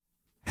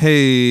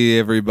Hey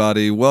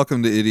everybody,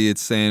 welcome to Idiot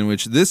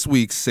Sandwich. This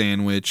week's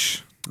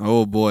sandwich,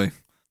 oh boy.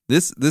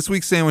 This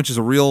week's sandwich is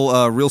a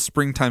real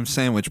springtime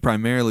sandwich,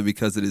 primarily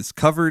because it is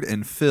covered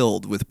and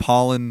filled with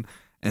pollen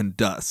and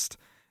dust.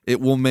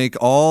 It will make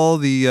all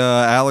the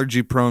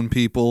allergy-prone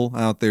people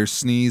out there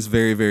sneeze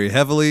very, very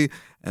heavily,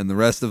 and the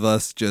rest of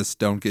us just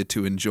don't get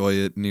to enjoy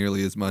it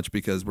nearly as much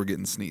because we're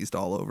getting sneezed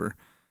all over.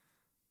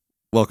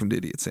 Welcome to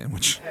Idiot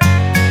Sandwich.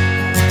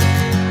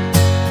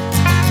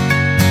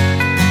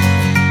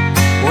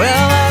 Well,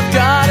 I've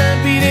got a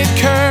beaded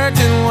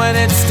curtain when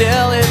it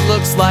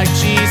looks like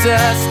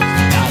Jesus.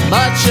 Not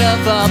much of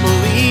a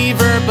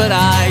believer, but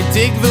I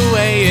dig the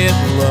way it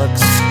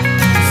looks.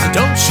 So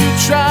don't you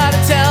try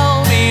to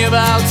tell me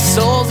about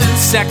souls and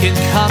second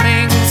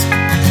comings.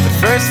 The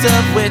first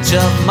of which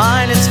of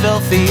mine is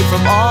filthy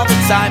from all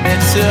the time it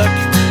took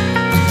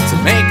to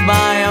make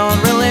my own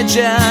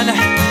religion,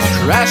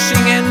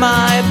 crashing in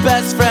my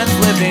best friend's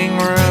living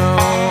room.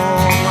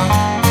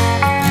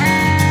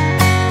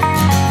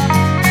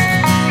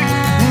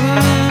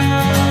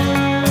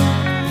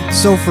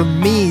 So for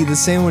me, the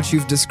sandwich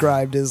you've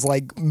described is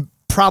like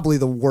probably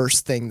the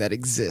worst thing that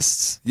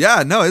exists.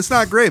 Yeah, no, it's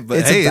not great,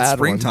 but hey, it's bad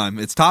springtime.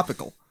 It's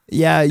topical.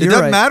 Yeah, you're It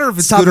doesn't right. matter if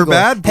it's good or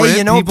bad,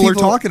 Brent. Hey, people are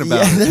talking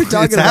about yeah, it. they're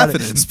talking It's about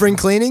happening. it. Spring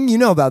cleaning, you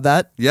know about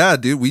that. Yeah,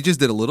 dude, we just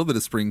did a little bit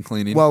of spring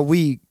cleaning. Well,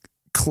 we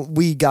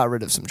got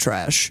rid of some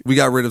trash, We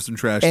got rid of some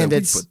trash and that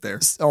we it's put there.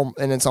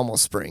 And it's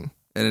almost spring,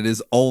 And it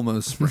is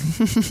almost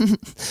spring.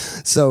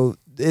 so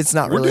it's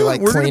not really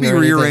like we're clean going to be or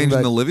anything, rearranging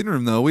but the living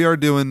room, though. We are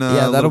doing a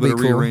that'll little bit be of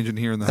cool. rearranging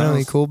here in the that'll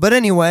house. be cool. But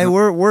anyway,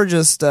 we're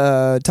just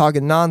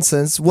talking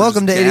nonsense.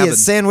 Welcome to just Idiot gabbing.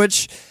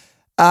 Sandwich.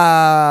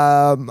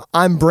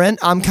 I'm Brent.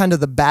 I'm kind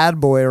of the bad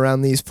boy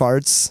around these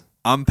parts.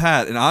 I'm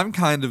Pat, and I'm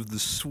kind of the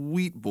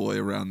sweet boy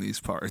around these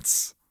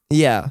parts.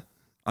 Yeah,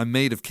 I'm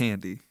made of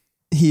candy.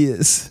 he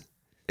is.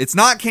 It's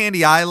not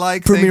candy I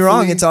like, Prove me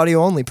wrong. thankfully. It's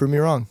audio only. Prove me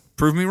wrong.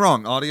 Prove me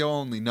wrong. Audio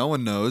only. No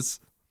one knows.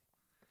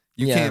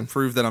 You Yeah. can't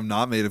prove that I'm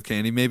not made of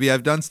candy. Maybe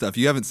I've done stuff.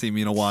 You haven't seen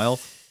me in a while.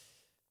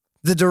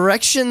 The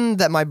direction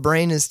that my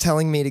brain is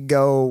telling me to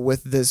go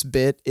with this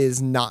bit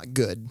is not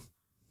good.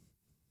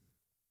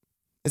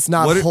 It's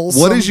not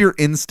wholesome. What is your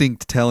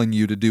instinct telling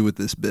you to do with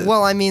this bit?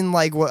 Well, I mean,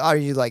 like, what are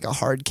you, like a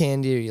hard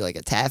candy? Are you like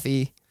a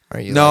taffy? Are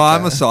you? no, like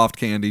I'm a soft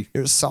candy.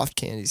 You're a soft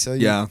candy. So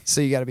Yeah.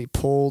 So you got to be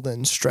pulled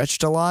and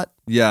stretched a lot.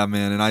 Yeah,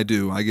 man, and I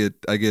do. I get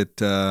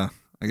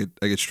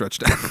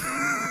stretched out.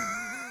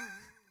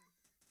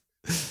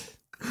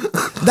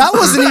 That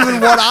wasn't even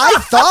what I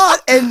thought,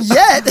 and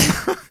yet.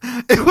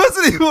 It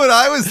wasn't even what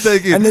I was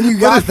thinking. And then you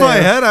got but in my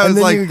there. head, I And was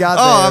then like, you got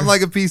 "Oh, there. I'm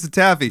like a piece of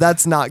taffy."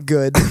 That's not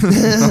good.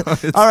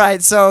 All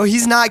right, so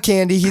he's not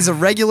candy. He's a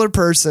regular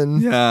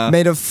person Yeah.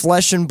 made of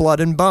flesh and blood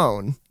and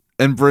bone.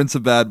 And Brent's a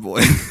bad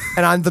boy,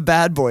 And I'm the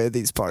bad boy of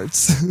these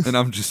parts. and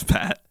I'm just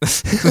Pat.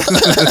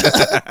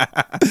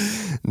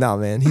 No,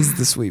 man, he's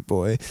the sweet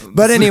boy.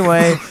 But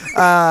anyway,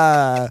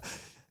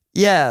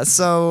 yeah,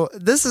 so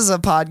this is a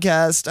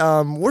podcast.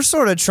 We're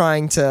sort of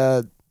trying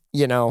to,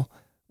 to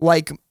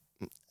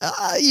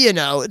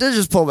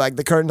just pull back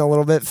the curtain a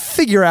little bit,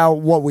 figure out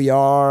what we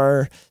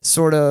are,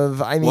 sort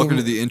of. I mean, Welcome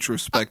to the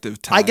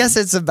introspective time. I guess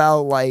it's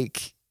about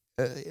like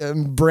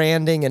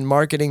branding and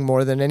marketing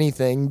more than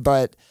anything.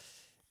 But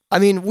I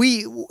mean,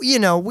 we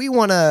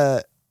want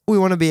to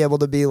be able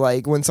to be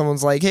like, when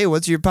someone's like, "Hey,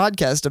 what's your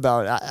podcast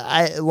about?"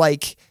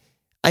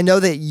 I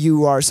know that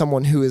you are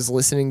someone who is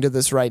listening to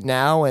this right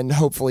now, and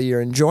hopefully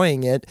you're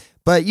enjoying it.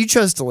 But you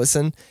chose to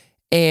listen,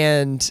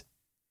 and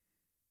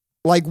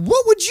like,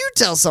 what would you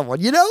tell someone?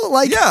 Yeah.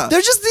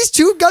 They're just these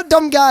two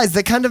dumb guys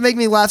that kind of make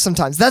me laugh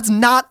sometimes. That's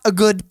not a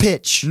good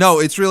pitch. No,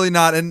 it's really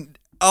not. And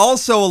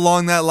also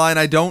along that line,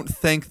 I don't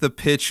think the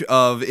pitch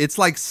of it's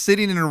like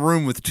sitting in a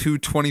room with two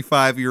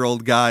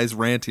 25-year-old guys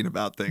ranting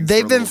about things.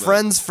 They've for a been little bit.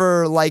 friends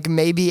for like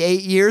maybe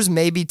 8 years,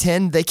 maybe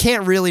 10. They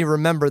can't really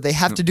remember. They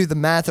have to do the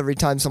math every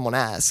time someone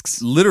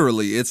asks.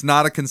 Literally, it's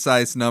not a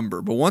concise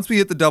number. But once we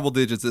hit the double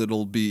digits,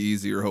 it'll be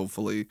easier,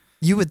 hopefully.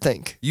 You would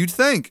think. You'd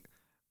think.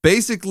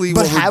 Basically,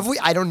 But what we're- have we?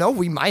 I don't know.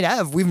 We might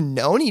have. We've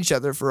known each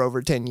other for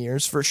over 10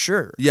 years for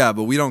sure. Yeah,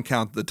 but we don't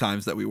count the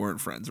times that we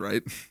weren't friends,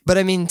 right? But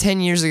I mean, 10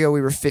 years ago,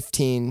 we were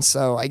 15.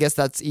 So I guess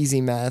that's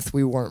easy math.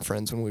 We weren't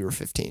friends when we were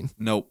 15.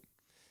 Nope.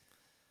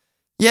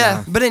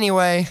 Yeah. But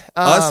anyway.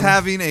 Us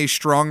having a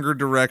stronger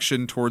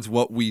direction towards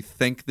what we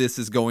think this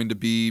is going to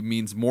be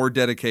means more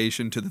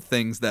dedication to the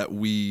things that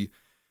we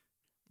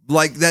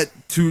like, that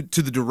to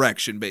the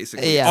direction,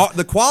 basically. Yeah.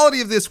 The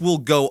quality of this will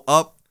go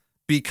up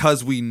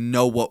because we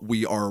know what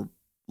we are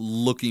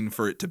looking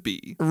for it to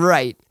be.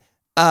 Right.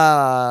 So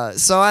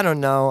I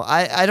don't know.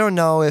 I don't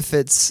know if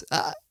it's.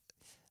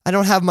 I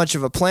don't have much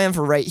of a plan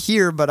for right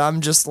here, but I'm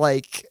just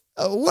like,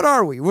 what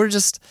are we? We're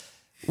just.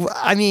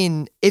 I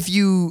mean, if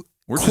you.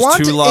 We're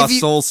just two lost if you-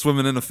 souls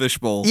swimming in a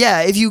fishbowl.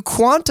 Yeah, if you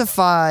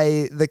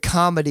quantify the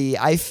comedy,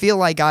 I feel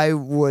like I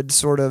would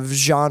sort of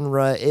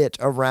genre it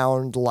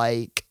around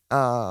like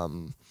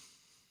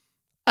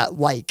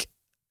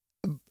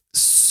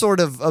sort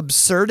of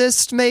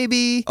absurdist,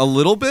 maybe. A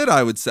little bit,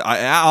 I would say.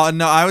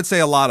 No, I would say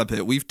a lot of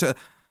it.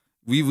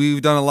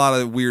 We've done a lot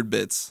of weird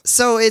bits.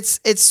 So it's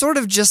sort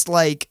of just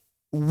like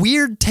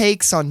weird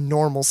takes on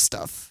normal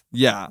stuff.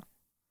 Yeah.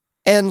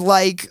 And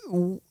like,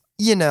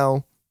 you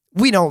know,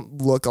 we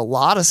don't look a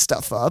lot of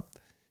stuff up.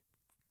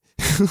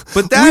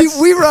 But that's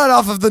we run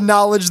off of the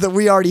knowledge that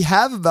we already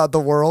have about the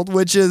world,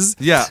 which is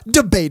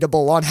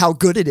debatable on how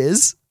good it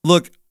is.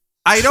 Look,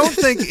 I don't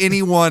think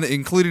anyone,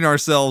 including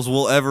ourselves,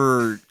 will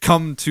ever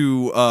come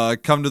to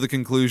the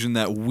conclusion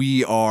that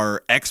we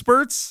are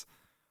experts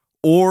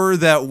or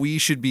that we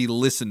should be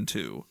listened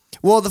to.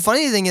 Well, the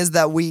funny thing is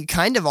that we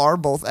kind of are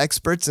both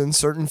experts in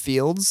certain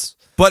fields.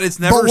 But it's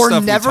never. But we're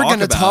stuff never going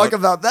to talk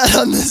about that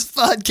on this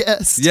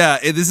podcast. Yeah,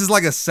 this is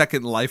like a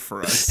second life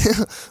for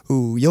us.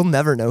 Ooh, you'll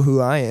never know who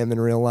I am in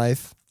real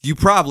life. You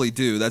probably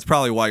do. That's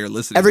probably why you're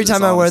listening. Every to this,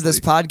 time I wear honestly. this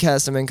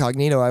podcast, I'm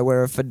incognito. I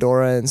wear a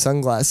fedora and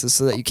sunglasses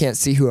so that you can't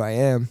see who I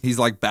am. He's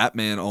like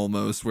Batman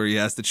almost, where he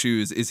has to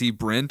choose: is he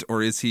Brent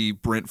or is he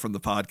Brent from the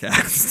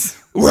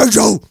podcast?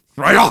 Rachel,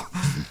 Right on.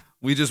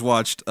 We just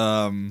watched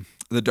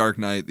The Dark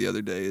Knight the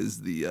other day.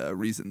 Is the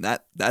reason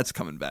that's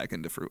coming back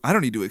into fruit. I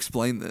don't need to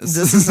explain this.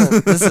 This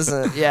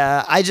isn't.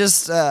 Yeah, I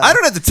just. I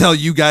don't have to tell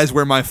you guys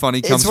where my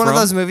funny comes It's one from. of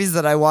those movies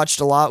that I watched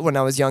a lot when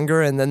I was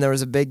younger, and then there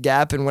was a big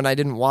gap, and when I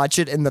didn't watch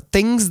it, and the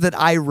things that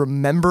I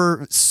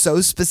remember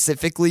so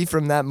specifically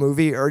from that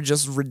movie are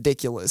just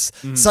ridiculous,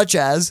 such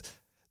as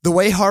the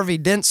way Harvey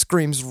Dent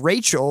screams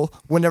Rachel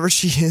whenever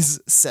she is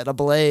set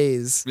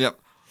ablaze. Yep.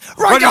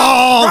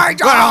 Rachel!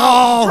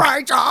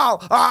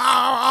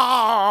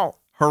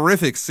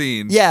 Horrific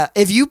scene. Yeah,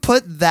 if you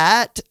put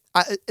that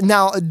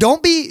now,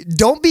 don't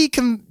be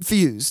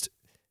confused.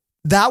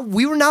 That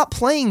we were not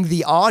playing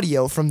the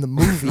audio from the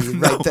movie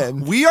right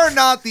then. We are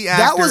not the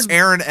actor was-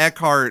 Aaron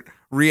Eckhart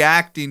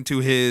reacting to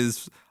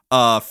his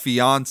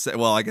fiance.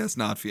 Well, I guess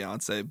not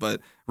fiance, but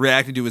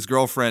reacting to his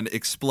girlfriend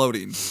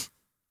exploding.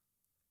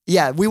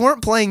 Yeah, we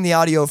weren't playing the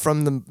audio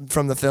from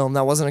the film.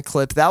 That wasn't a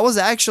clip. That was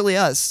actually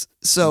us.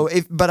 So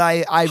I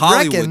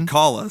Hollywood, reckon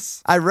call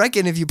us. I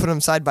reckon if you put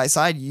them side by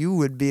side, you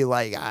would be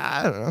like,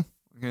 I don't know.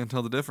 I can't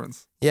tell the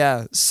difference.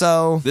 Yeah.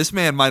 So This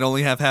man might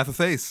only have half a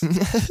face.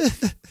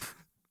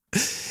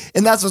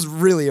 and that's what's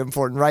really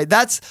important, right?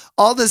 That's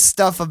all this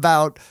stuff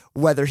about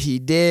whether he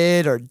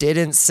did or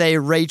didn't say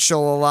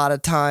Rachel a lot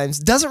of times.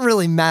 Doesn't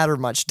really matter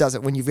much, does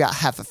it, when you've got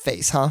half a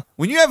face, huh?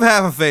 When you have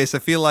half a face, I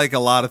feel like a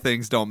lot of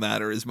things don't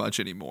matter as much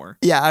anymore.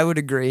 Yeah, I would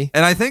agree.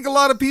 And I think a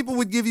lot of people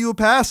would give you a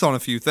pass on a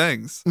few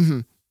things. Mm-hmm.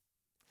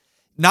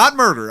 Not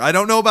murder. I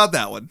don't know about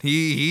that one.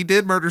 He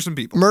did murder some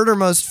people. Murder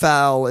most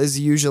foul is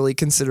usually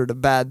considered a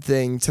bad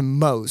thing to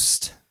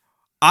most.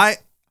 I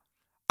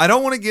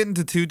don't want to get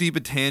into too deep a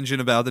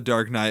tangent about The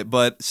Dark Knight,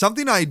 but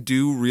something I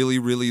do really,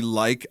 really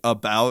like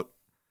about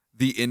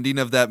the ending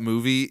of that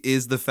movie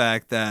is the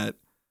fact that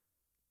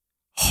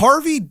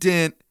Harvey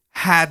Dent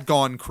had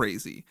gone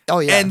crazy. Oh,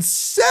 yeah. And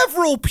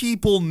several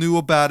people knew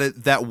about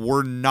it that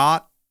were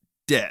not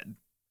dead.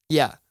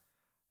 Yeah.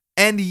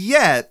 And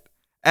yet,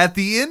 at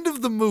the end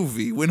of the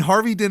movie, when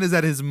Harvey Dent is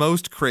at his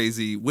most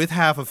crazy with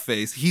half a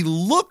face, he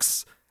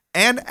looks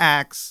and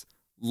acts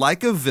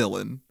like a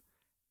villain.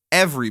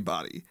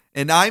 Everybody,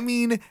 and I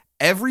mean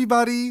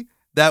everybody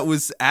that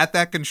was at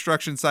that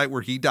construction site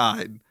where he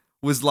died,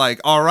 was like,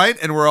 all right,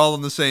 and we're all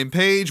on the same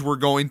page. We're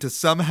going to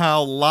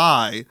somehow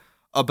lie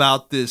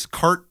about this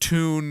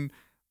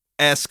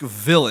cartoon-esque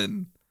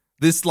villain,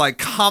 this like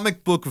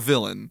comic book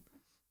villain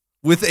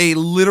with a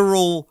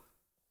literal,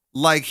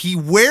 like, he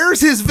wears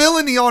his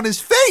villainy on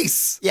his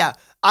face. Yeah.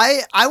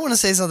 I want to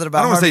say something about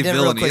I don't want to Harvey say Dent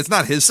real villainy. quick. It's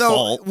not his So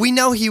fault. we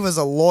know he was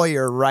a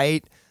lawyer,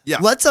 right? Yeah.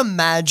 Let's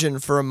imagine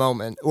for a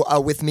moment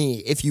with me,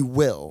 if you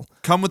will.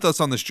 Come with us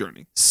on this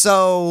journey.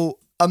 So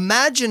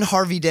imagine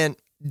Harvey Dent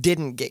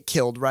didn't get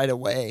killed right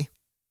away.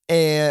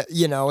 And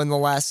in the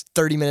last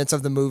 30 minutes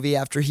of the movie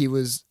after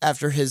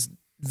his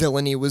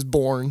villainy was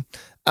born.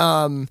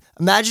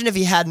 Imagine if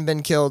he hadn't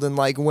been killed and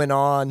like went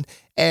on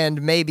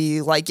and maybe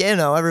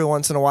every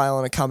once in a while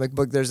in a comic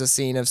book there's a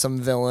scene of some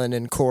villain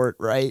in court,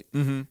 right?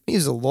 Mm-hmm.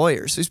 He's a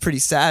lawyer, so he's pretty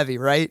savvy,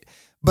 right?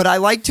 But I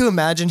like to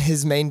imagine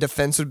his main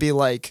defense would be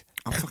like,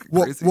 I'm fucking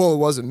well, crazy. it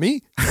wasn't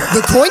me.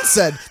 The coin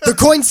said. The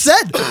coin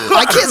said.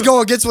 I can't go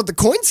against what the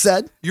coin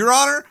said. Your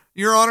Honor.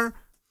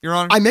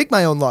 I make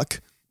my own luck.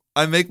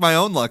 I make my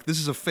own luck. This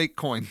is a fake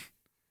coin.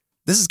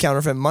 This is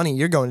counterfeit money.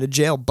 You're going to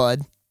jail,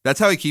 bud. That's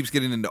how he keeps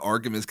getting into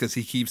arguments, because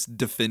he keeps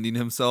defending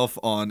himself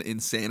on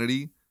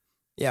insanity,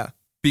 Yeah.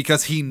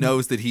 because he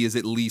knows that he is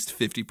at least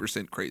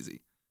 50%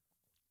 crazy.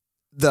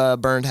 The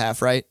burned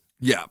half, right?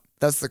 Yeah.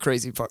 That's the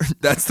crazy part.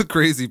 That's the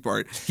crazy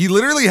part. He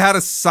literally had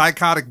a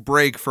psychotic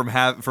break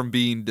from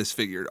being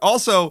disfigured.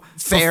 Also,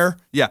 Fair.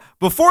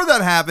 before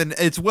that happened,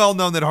 it's well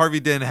known that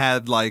Harvey Dent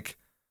had like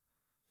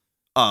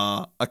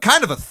a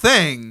kind of a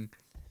thing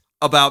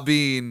about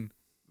being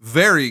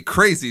very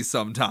crazy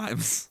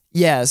sometimes.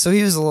 Yeah, so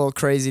he was a little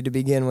crazy to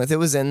begin with. It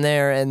was in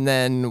there, and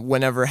then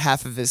whenever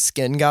half of his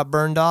skin got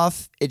burned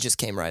off, it just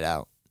came right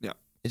out. Yeah.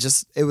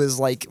 It was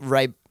like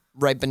right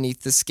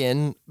beneath the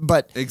skin.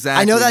 But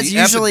Exactly. I know that's the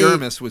usually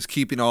epidermis was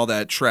keeping all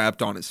that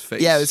trapped on his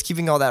face. Yeah, it was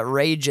keeping all that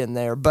rage in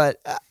there. But,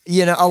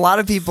 a lot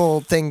of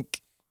people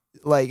think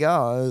like,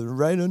 oh,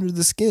 right under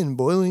the skin,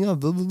 boiling up,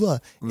 blah, blah, blah.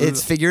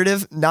 It's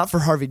figurative, not for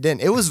Harvey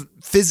Dent. It was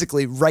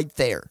physically right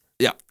there.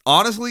 Yeah.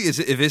 Honestly, if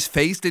his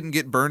face didn't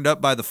get burned up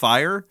by the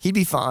fire, He'd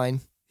be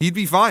fine. he'd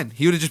be fine.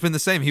 He would have just been the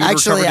same. He would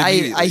Actually, recovered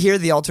immediately. I hear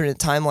the alternate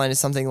timeline is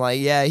something like,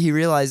 yeah, he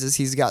realizes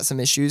he's got some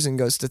issues and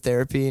goes to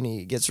therapy and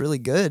he gets really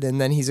good. And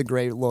then he's a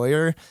great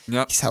lawyer.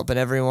 Yep. He's helping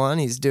everyone.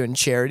 He's doing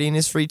charity in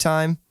his free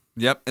time.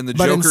 Yep. And the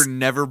But Joker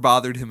never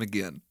bothered him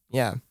again.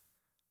 Yeah.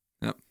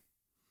 Yep.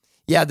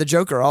 Yeah, the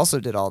Joker also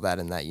did all that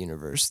in that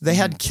universe. They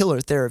had killer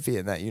therapy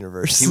in that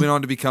universe. He went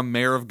on to become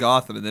mayor of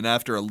Gotham, and then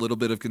after a little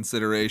bit of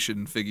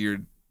consideration,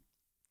 figured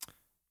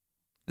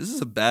this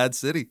is a bad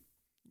city.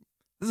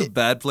 This is a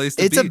bad place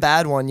to be. It's a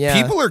bad one, yeah.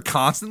 People are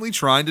constantly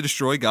trying to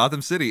destroy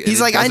Gotham City. and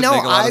He's it like, I doesn't know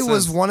make a lot I of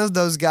was sense. one of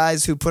those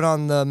guys who put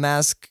on the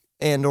mask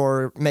and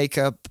or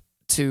makeup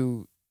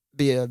to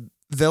be a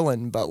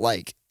villain, but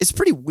like, it's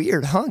pretty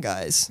weird, huh,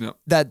 guys? Yep.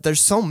 That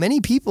there's so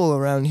many people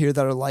around here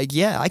that are like,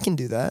 yeah, I can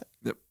do that.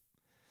 Yep.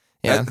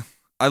 Yeah.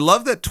 I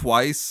love that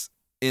twice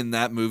in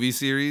that movie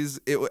series.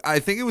 I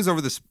think it was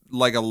over this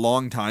like a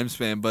long time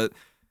span, but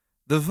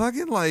the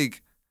fucking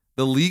like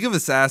the League of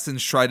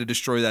Assassins tried to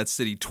destroy that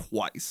city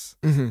twice.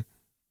 Mm-hmm.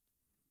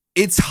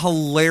 It's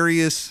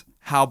hilarious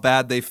how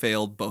bad they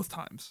failed both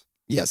times.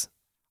 Yes.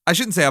 I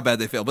shouldn't say how bad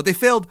they failed, but they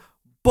failed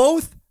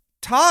both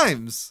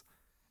times.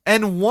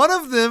 And one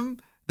of them,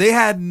 they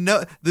had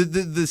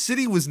the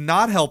city was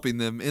not helping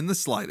them in the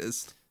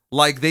slightest.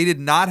 Like, they did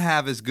not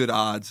have as good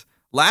odds.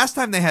 Last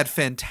time they had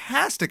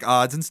fantastic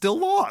odds and still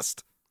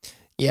lost.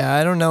 Yeah,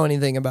 I don't know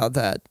anything about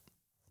that.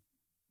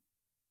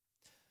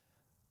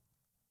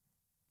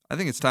 I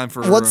think it's time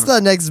for... What's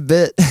the next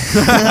bit?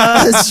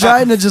 I was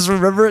trying to just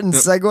remember it and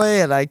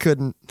segue, and I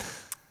couldn't.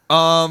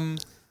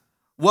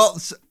 Well,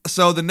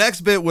 so the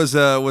next bit was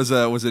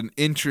an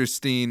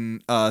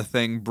interesting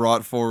thing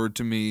brought forward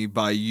to me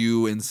by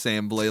you and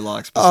Sam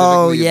Blaylock specifically.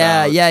 Oh,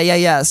 yeah, about-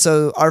 yeah.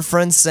 So our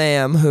friend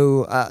Sam,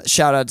 who,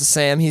 shout out to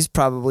Sam, he's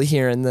probably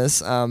hearing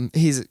this.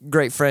 He's a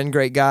great friend,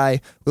 great guy.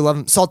 We love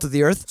him. Salt of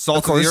the earth.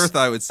 Salt of the earth,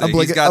 I would say.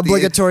 He's got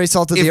Obligatory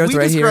salt of the earth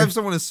right If we here. describe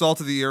someone as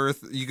salt of the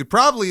earth, you could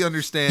probably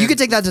understand. You could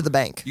take that to the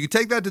bank. You could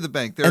take that to the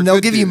bank. They're And a they'll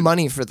good give you dude.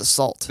 money for the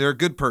salt. They're a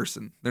good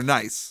person. They're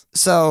nice.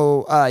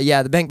 So,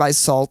 yeah, the bank buys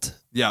salt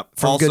Yeah.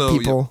 from also, good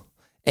people.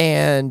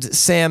 And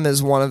Sam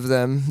is one of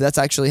them. That's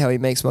actually how he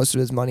makes most of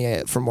his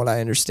money, from what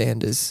I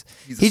understand. Is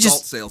He's a he salt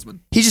just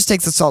salesman. he just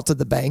takes the salt to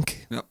the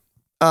bank. Yep.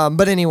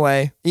 But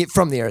anyway,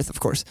 from the earth, of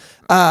course.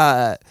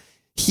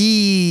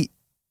 He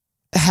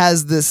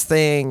has this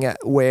thing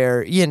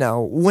where, you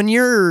know, when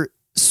you're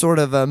sort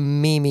of a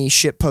meme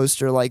shit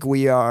poster like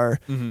we are,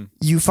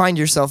 you find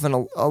yourself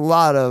in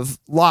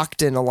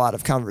locked in a lot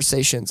of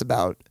conversations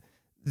about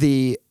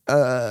the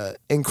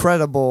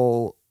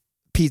incredible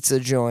pizza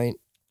joint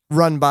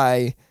run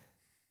by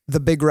the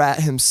big rat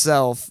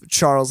himself,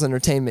 Charles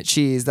Entertainment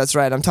Cheese. That's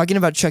right. I'm talking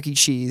about Chuck E.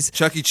 Cheese.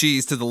 Chuck E.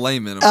 Cheese to the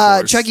layman, of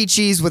course. Chuck E.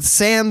 Cheese with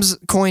Sam's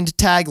coined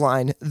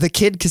tagline, "The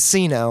Kid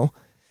Casino."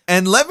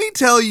 And let me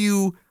tell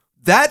you,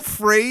 that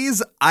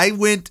phrase, I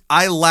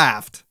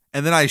laughed,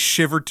 and then I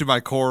shivered to my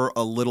core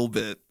a little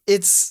bit.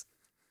 It's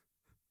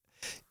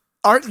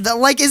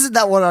isn't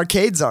that what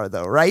arcades are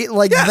though, right?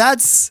 Like Yeah.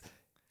 that's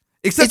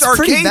Except It's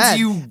pretty arcades, bad.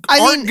 you I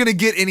aren't mean- going to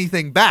get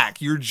anything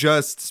back. You're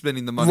just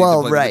spending the money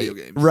to play right, the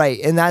video games. right,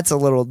 and that's a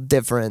little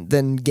different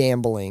than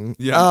gambling.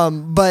 Yeah.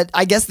 But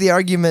I guess the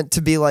argument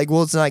to be like,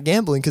 well, it's not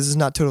gambling because it's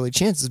not totally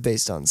chance is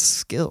based on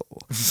skill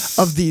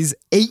of these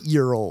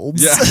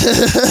 8-year-olds. Yeah.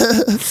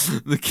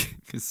 The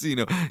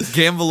casino.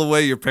 Gamble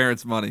away your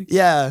parents' money.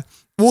 Yeah.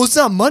 Well, it's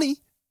not money;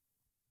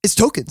 it's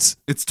tokens.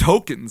 It's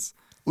tokens.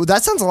 Well,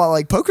 that sounds a lot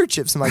like poker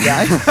chips, my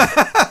guy.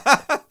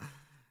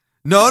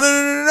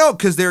 No,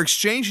 because they're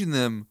exchanging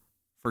them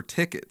for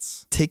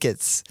tickets.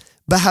 Tickets.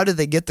 But how do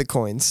they get the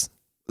coins?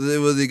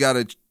 They got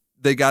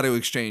to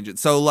exchange it.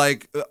 So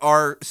like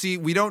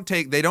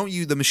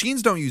the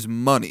machines don't use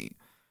money.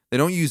 They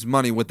don't use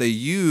money. What they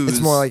use, It's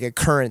more like a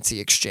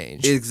currency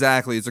exchange.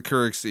 exactly, it's a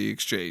currency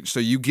exchange. So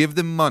you give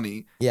them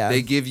money. Yeah.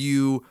 They give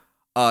you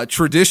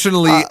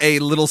traditionally a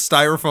little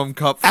styrofoam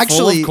cup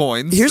Actually, full of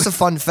coins. here's a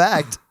fun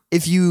fact.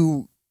 If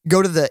you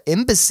go to the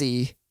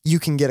embassy, you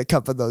can get a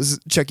cup of those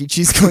Chuck E.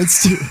 Cheese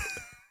coins too.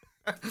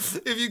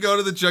 If you go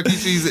to the Chuck E.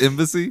 Cheese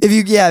embassy. If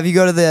you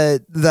go to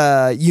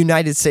the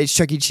United States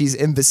Chuck E. Cheese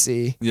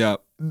embassy, Yeah.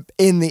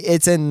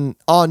 it's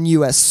on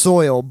US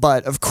soil,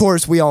 but of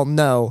course we all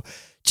know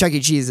Chuck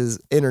E. Cheese is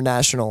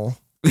international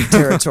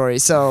territory.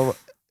 So,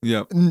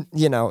 Yeah.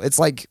 you know, it's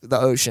like the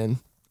ocean.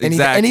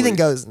 Exactly. Anything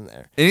goes in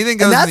there. Anything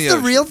goes And that's in the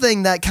ocean. real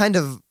thing that kind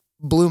of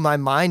blew my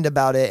mind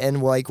about it,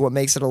 and like what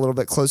makes it a little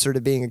bit closer to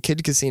being a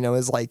kid casino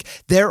is like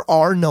there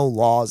are no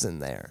laws in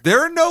there. There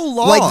are no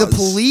laws. Like the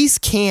police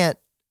can't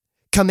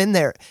come in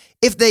there.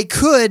 If they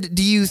could,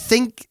 do you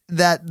think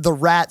that the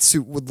rat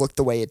suit would look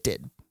the way it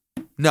did?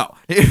 No.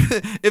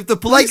 If the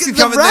Like police could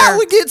the come in rat there.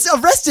 would get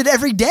arrested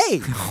every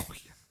day.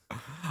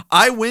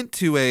 I went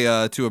to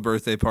a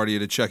birthday party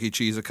at a Chuck E.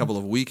 Cheese a couple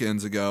of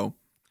weekends ago.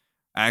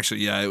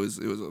 Actually, yeah, it was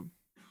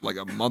like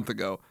a month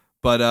ago.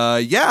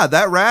 But yeah,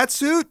 that rat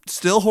suit,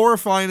 still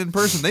horrifying in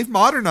person. They've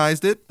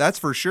modernized it, that's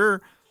for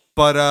sure.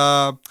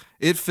 But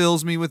it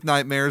fills me with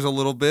nightmares a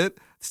little bit.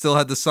 Still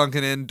had the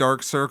sunken in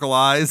dark circle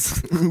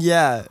eyes.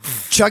 Yeah.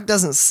 Chuck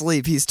doesn't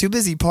sleep. He's too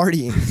busy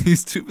partying.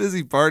 He's too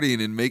busy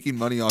partying and making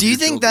money off. Do you your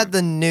think children. that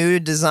the new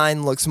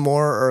design looks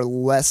more or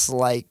less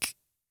like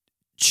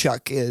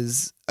Chuck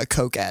is a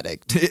coke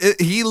addict?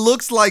 He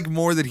looks like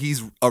more that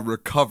he's a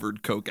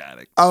recovered coke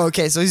addict. Oh,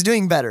 okay. So he's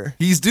doing better.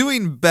 He's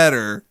doing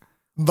better,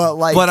 But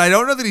like, but I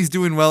don't know that he's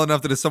doing well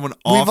enough that if someone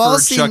We've all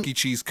offered seen- Chuck E.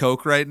 Cheese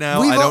Coke right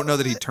now, We've I all- don't know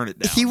that he'd turn it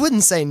down. he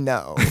wouldn't say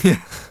no.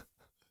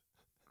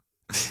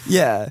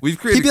 Yeah. We've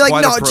created He'd be like,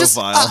 quite no, a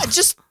profile.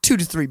 just 2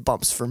 to 3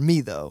 bumps for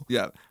me though.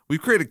 Yeah,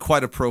 we've created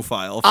quite a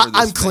profile for this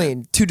I'm man.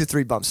 clean. 2 to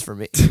 3 bumps for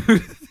me.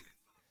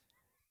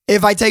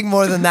 If I take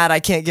more than that, I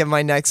can't get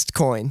my next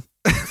coin.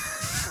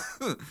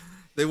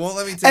 They won't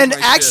let me take And my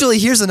actually,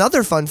 here's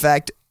another fun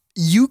fact.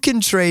 You can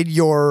trade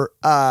your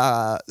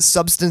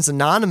Substance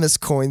Anonymous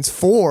coins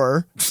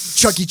for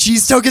Chuck E.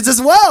 Cheese tokens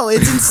as well.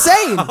 It's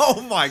insane. shit.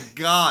 Oh my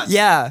god.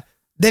 Yeah.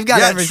 They've got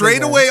Yeah, everything.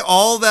 trade there. away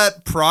all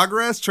that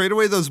progress, trade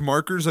away those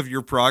markers of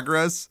your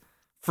progress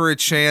for a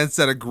chance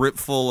at a grip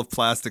full of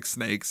plastic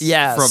snakes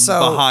Yeah, from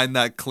so- behind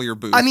that clear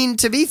booth. I mean,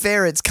 to be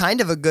fair, it's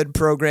kind of a good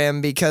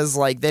program because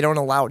like they don't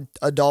allow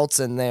adults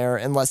in there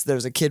unless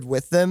there's a kid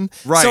with them.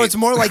 Right. So it's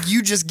more like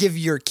you just give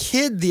your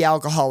kid the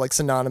Alcoholics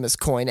Anonymous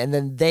coin and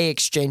then they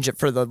exchange it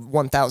for the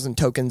 1,000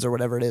 tokens or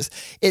whatever it is.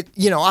 It,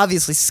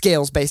 obviously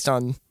scales based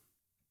on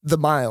the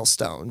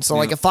milestone. So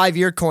like Yeah. a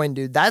 5-year coin,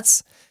 dude,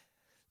 that's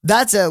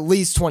at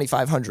least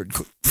 2,500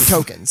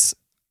 tokens,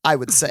 I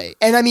would say.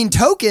 And I mean,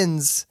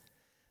 tokens,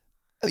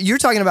 you're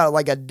talking about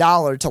like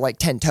 $1 to like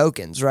 10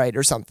 tokens, right?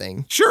 Or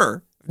something.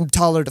 sure.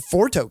 Taller to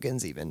 4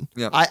 tokens even.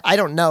 Yep. I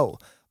don't know.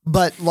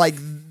 But like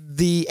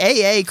the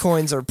AA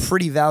coins are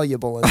pretty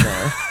valuable in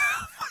there.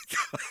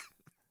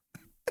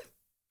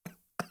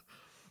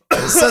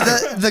 So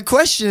the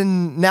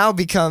question now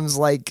becomes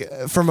like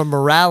from a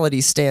morality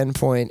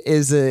standpoint,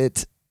 is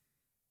it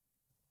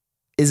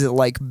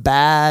like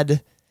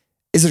bad?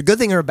 Is it a good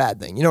thing or a bad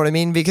thing? You know what I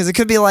mean? Because it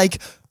could be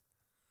like,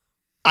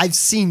 I've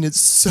seen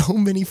so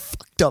many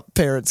fucked up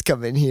parents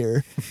come in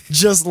here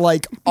just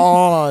like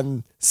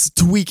on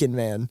tweaking,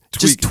 man.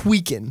 Just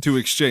tweaking. To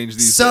exchange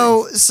these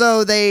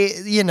So they,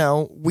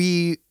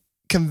 we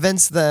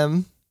convince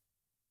them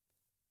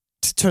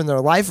to turn their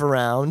life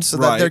around so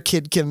that Right. their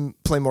kid can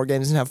play more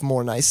games and have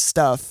more nice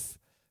stuff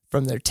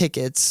from their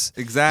tickets.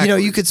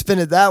 Exactly. You could spin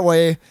it that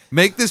way.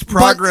 Make this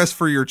progress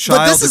for your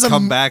child this is to a-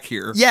 come back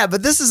here. Yeah,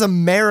 but this is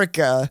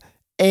America,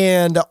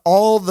 and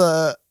all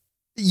the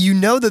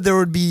that there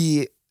would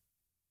be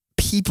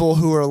people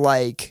who are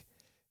like,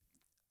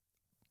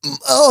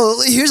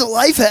 oh, here's a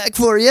life hack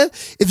for you.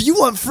 If you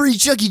want free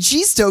Chuck E.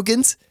 Cheese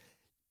tokens,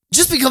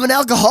 just become an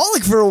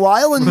alcoholic for a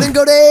while and then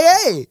go to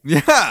AA.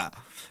 Yeah.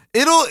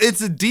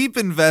 It's a deep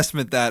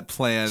investment, that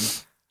plan.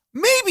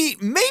 Maybe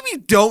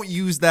don't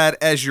use that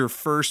as your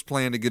first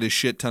plan to get a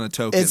shit ton of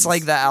tokens. It's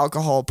like the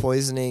alcohol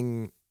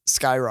poisoning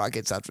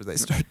skyrockets after they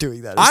start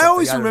doing that. or I something.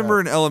 always don't remember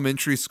know. in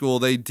elementary school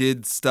they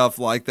did stuff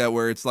like that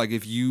where it's like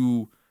if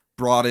you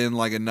brought in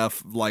like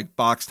enough like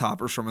box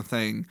toppers from a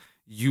thing,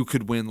 you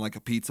could win like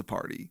a pizza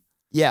party.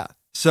 Yeah.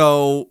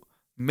 So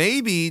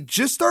maybe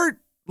just start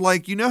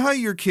like, how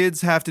your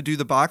kids have to do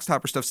the box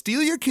topper stuff.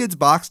 Steal your kids'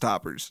 box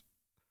toppers.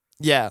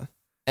 Yeah.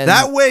 And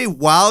That way,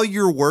 while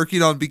you're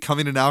working on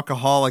becoming an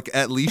alcoholic,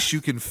 at least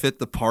you can fit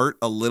the part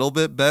a little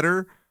bit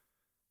better.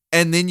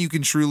 And then you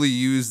can truly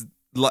use,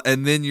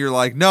 and then you're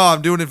like, no,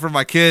 I'm doing it for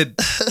my kid.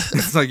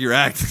 It's like you're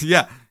acting.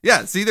 Yeah.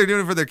 Yeah. See, they're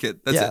doing it for their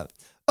kid. That's yeah. it.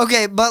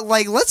 Okay, but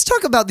like, let's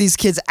talk about these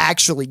kids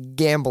actually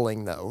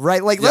gambling, though,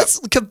 right? Like, Yep. let's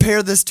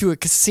compare this to a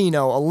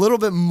casino a little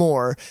bit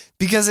more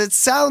because it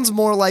sounds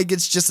more like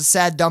it's just a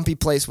sad, dumpy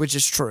place, which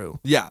is true.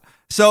 Yeah.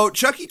 So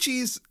Chuck E.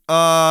 Cheese,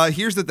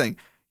 here's the thing.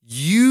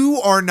 You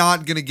are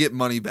not going to get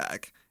money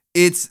back.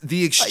 It's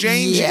the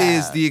exchange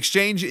Yeah.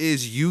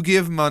 is you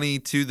give money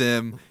to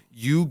them,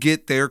 you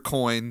get their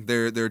coin,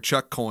 their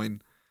Chuck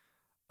coin.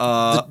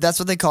 That's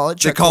what they call it.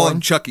 They Chuck call coin.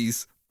 them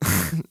Chuckies.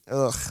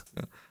 Ugh.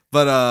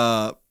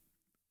 But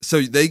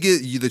so they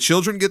the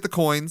children get the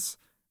coins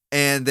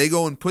and they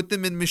go and put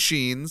them in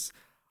machines.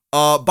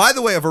 By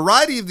the way, a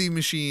variety of these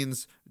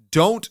machines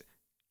don't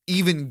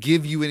even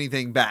give you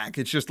anything back.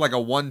 It's just like a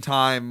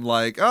one-time,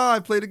 like, oh, I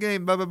played a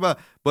game, blah, blah, blah.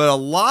 But a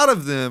lot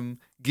of them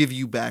give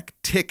you back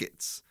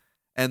tickets.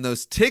 And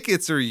those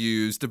tickets are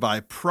used to buy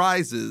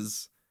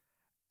prizes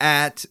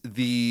at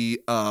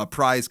the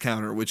prize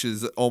counter, which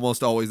is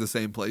almost always the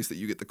same place that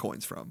you get the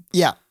coins from.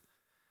 Yeah.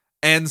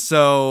 And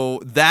so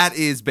that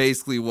is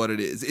basically what it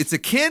is. It's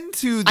akin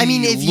to the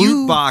if loot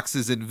you-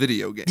 boxes in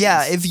video games.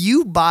 Yeah, if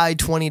you buy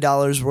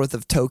 $20 worth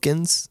of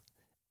tokens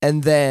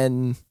and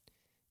then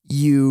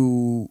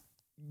you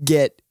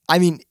get,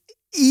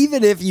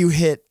 even if you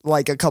hit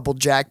like a couple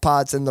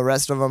jackpots and the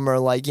rest of them are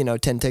like,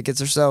 10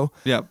 tickets or so,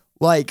 Yeah.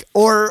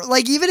 or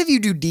even if you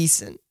do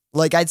decent,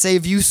 like I'd say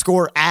if you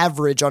score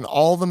average on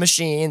all the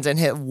machines and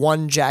hit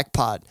one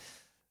jackpot,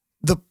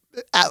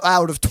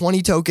 out of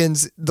 20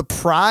 tokens, the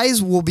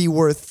prizes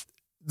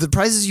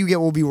you get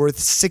will be worth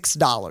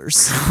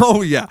 $6.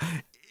 Oh, yeah.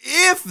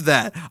 If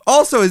that.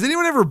 Also, has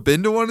anyone ever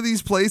been to one of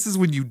these places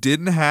when you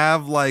didn't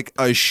have like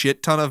a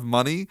shit ton of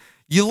money?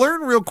 You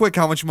learn real quick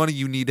how much money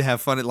you need to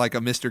have fun at like a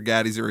Mr.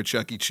 Gaddy's or a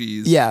Chuck E.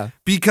 Cheese. Yeah.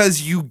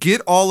 Because you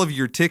get all of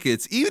your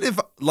tickets. Even if,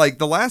 like,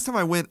 the last time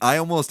I went, I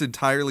almost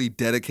entirely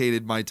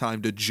dedicated my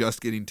time to just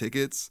getting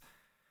tickets.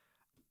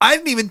 I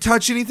didn't even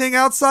touch anything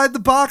outside the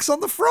box on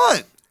the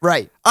front.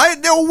 Right. I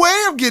had no way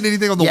I'm getting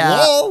anything on the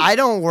wall. I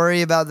don't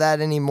worry about that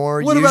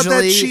anymore. What about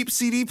that cheap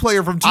CD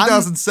player from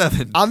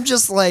 2007? I'm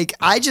just like,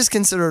 I just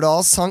consider it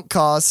all sunk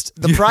cost.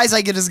 The prize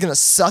I get is going to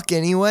suck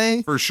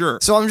anyway. For sure.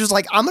 So I'm just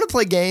like, I'm going to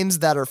play games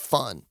that are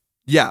fun.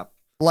 Yeah.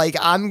 Like,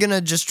 I'm going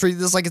to just treat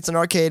this like it's an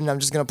arcade and I'm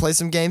just going to play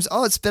some games.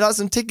 Oh, it spit out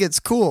some tickets.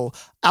 Cool.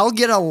 I'll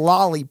get a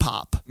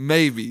lollipop.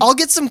 Maybe. I'll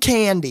get some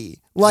candy.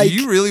 Like, do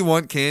you really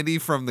want candy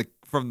from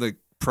the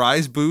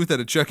prize booth at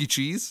a Chuck E.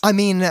 Cheese? I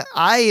mean,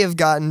 I have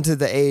gotten to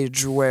the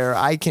age where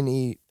I can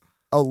eat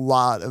a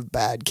lot of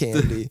bad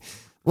candy.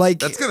 Like,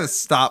 that's gonna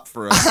stop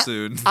for us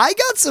soon. I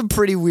got some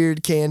pretty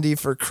weird candy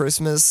for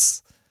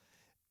Christmas,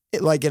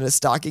 like in a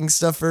stocking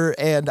stuffer,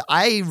 and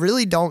I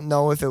really don't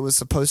know if it was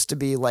supposed to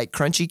be like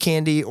crunchy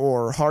candy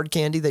or hard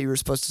candy that you were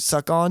supposed to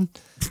suck on.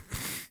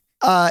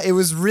 It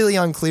was really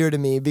unclear to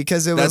me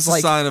because it That's was like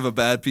a sign of a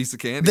bad piece of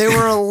candy. they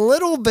were a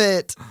little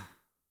bit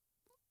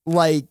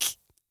like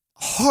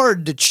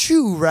hard to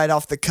chew right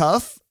off the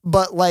cuff,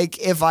 but like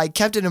if I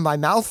kept it in my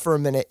mouth for a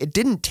minute, it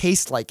didn't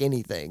taste like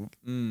anything.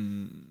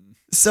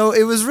 So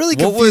it was really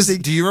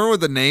confusing. Do you remember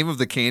what the name of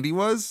the candy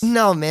was?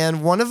 No,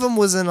 man. One of them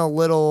was in a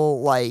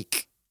little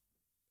like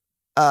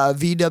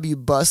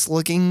VW bus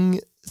looking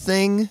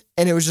thing,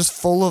 and it was just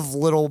full of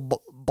little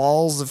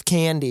balls of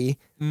candy.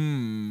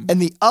 And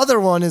the other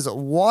one is a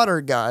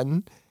water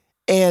gun,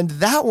 and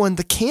that one,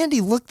 the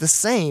candy looked the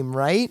same,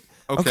 right?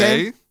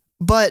 Okay.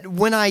 But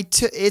when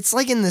it's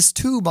like in this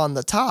tube on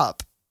the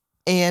top,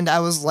 and I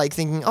was like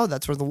thinking, oh,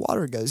 that's where the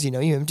water goes. You know,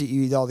 you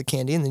eat all the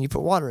candy and then you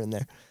put water in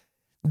there.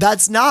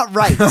 That's not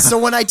right. So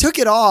when I took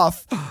it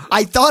off,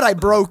 I thought I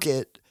broke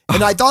it,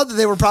 and I thought that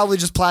they were probably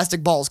just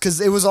plastic balls because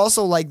it was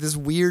also like this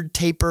weird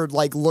tapered,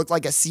 like looked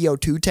like a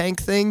CO2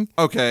 tank thing.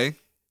 Okay.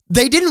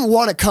 They didn't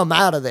want to come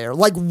out of there.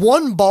 Like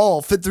one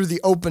ball fit through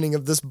the opening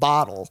of this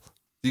bottle.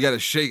 You got to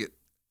shake it.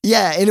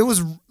 Yeah, and it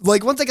was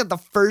like once I got the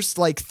first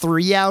like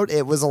 3 out,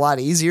 it was a lot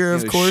easier,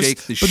 of course.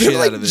 Shake the but shit they were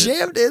like out of it.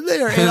 jammed in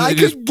there, and I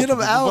couldn't get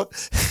them out.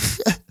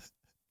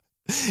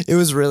 It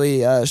was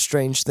really a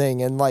strange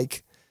thing, and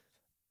like,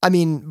 I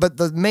mean, but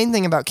the main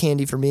thing about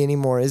candy for me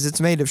anymore is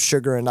it's made of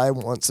sugar, and I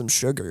want some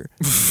sugar.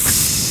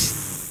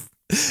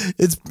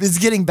 It's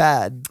getting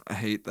bad. I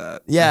hate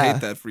that. Yeah. I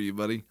hate that for you,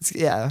 buddy.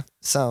 Yeah.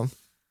 So.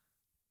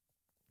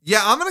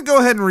 Yeah, I'm going to go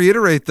ahead and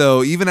reiterate,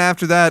 though, even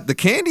after that, the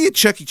candy at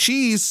Chuck E.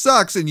 Cheese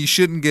sucks, and you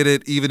shouldn't get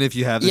it even if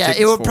you have the tickets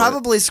it would for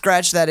probably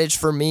scratch that itch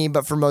for me,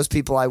 but for most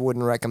people, I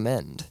wouldn't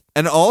recommend.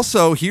 And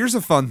also, here's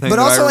a fun thing. But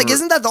also, like,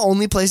 isn't that the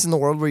only place in the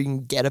world where you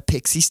can get a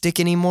pixie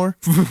stick anymore?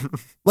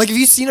 Like, have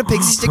you seen a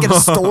pixie stick at a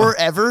store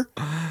ever?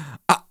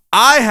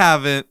 I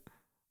haven't.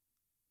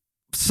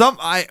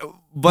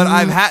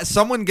 I've had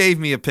someone gave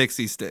me a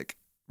pixie stick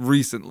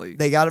recently.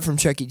 They got it from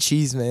Chuck E.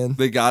 Cheese, man.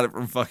 They got it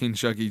from fucking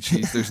Chuck E.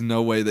 Cheese. There's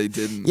no way they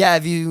didn't. Yeah,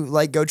 if you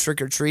like go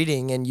trick or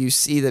treating and you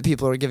see that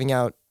people are giving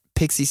out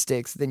pixie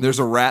sticks, then there's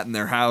a rat in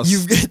their house.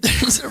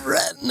 There's a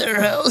rat in their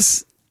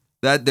house.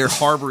 That they're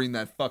harboring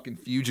that fucking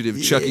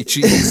fugitive Chuck E.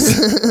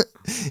 Cheese.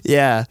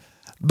 Yeah.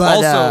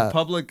 But also,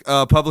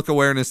 public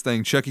awareness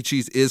thing. Chuck E.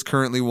 Cheese is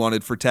currently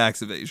wanted for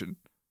tax evasion.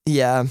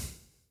 Yeah.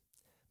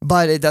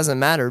 But it doesn't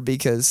matter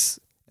because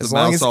the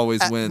mouse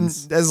always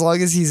wins. As long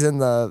as he's in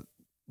the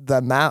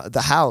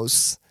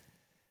house,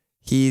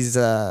 he's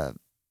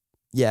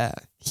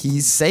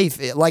he's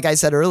safe. Like I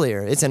said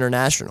earlier, it's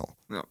international.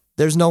 No.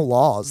 There's no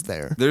laws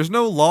there. There's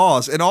no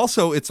laws, and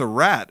also it's a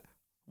rat.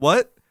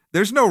 What?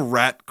 There's no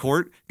rat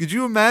court. Could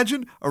you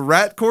imagine a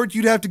rat court?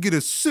 You'd have to get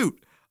a suit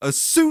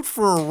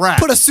for a rat.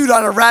 Put a suit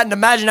on a rat and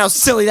imagine how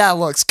silly that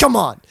looks. Come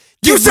on.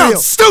 You sound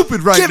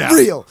stupid right now.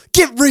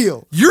 Get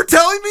real. You're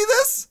telling me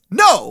this?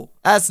 No.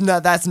 That's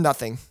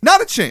nothing. Not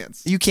a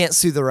chance. You can't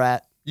sue the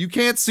rat. You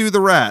can't sue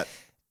the rat.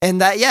 And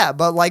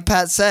but like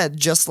Pat said,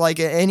 just like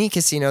at any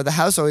casino, the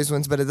house always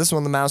wins, but at this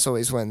one, the mouse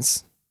always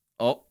wins.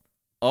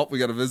 Oh, we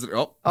got a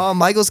visitor. Oh,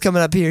 Michael's coming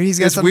up here. He's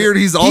got it's something. Weird.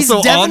 He's also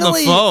on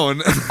the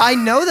phone. I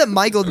know that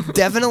Michael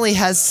definitely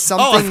has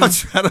something. Oh, I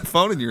thought you had a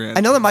phone in your hand.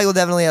 I know that Michael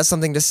definitely has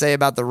something to say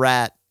about the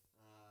rat.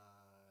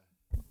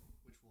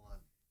 Which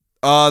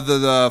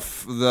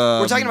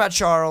one? We're talking about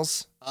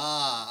Charles.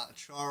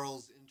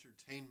 Charles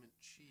Entertainment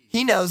Cheese.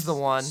 He knows the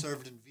one.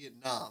 Served in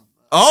Vietnam.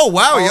 Oh,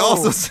 wow. He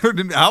also served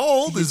in... How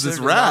old is this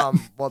rat?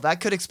 Well,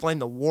 that could explain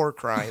the war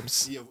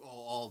crimes.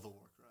 All the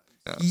war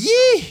crimes.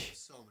 Yeah.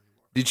 So many war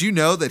crimes. Did you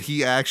know that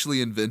he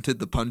actually invented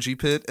the punji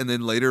pit and then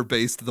later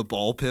based the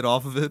ball pit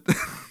off of it?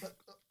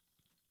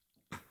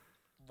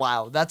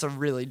 Wow, that's a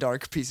really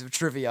dark piece of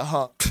trivia,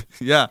 huh?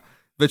 Yeah.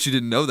 Bet you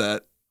didn't know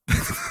that.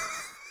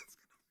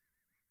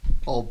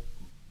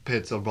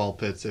 pits are ball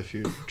pits if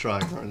you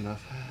try hard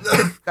enough.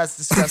 That's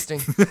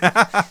disgusting.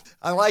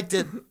 I liked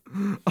it.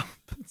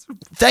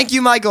 Thank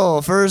you,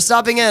 Michael, for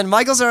stopping in.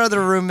 Michael's our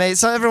other roommate,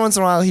 so every once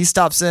in a while he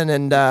stops in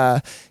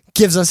and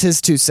gives us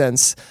his 2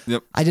 cents.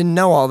 Yep. I didn't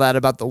know all that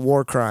about the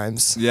war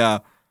crimes. Yeah.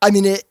 I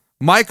mean, it.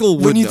 Michael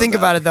would When you know think that.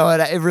 about it, though,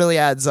 it really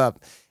adds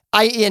up.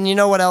 And you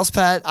know what else,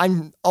 Pat?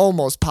 I'm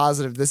almost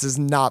positive this is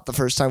not the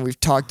first time we've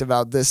talked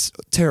about this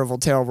terrible,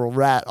 terrible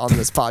rat on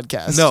this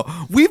podcast. No,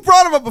 we've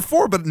brought him up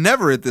before, but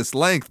never at this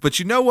length. But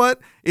you know what?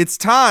 It's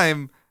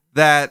time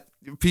that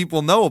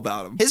people know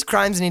about him. His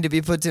crimes need to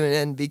be put to an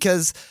end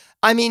because,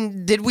 I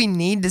mean, did we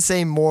need to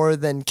say more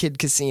than Kid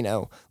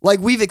Casino? Like,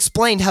 we've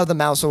explained how the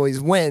mouse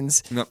always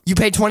wins. Yep. You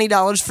pay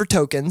 $20 for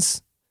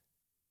tokens,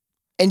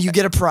 and you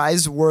get a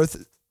prize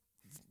worth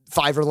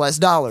 $5 or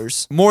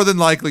less. More than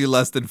likely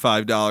less than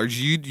 $5.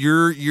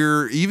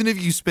 You're even if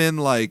you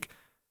spend like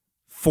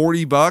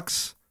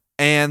 $40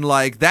 and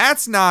like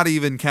that's not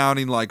even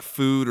counting like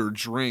food or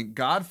drink.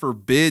 God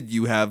forbid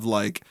you have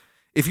like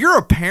if you're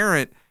a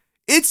parent,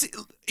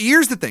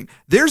 here's the thing.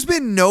 There's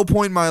been no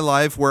point in my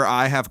life where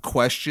I have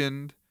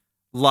questioned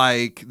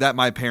like that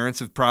my parents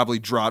have probably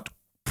dropped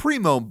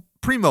primo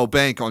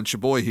bank on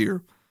Chaboy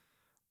here.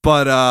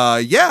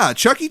 But yeah,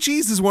 Chuck E.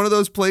 Cheese is one of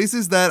those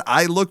places that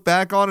I look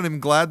back on and am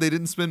glad they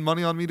didn't spend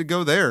money on me to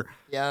go there.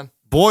 Yeah.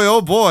 Boy,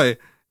 oh boy,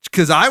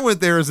 because I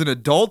went there as an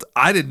adult.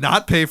 I did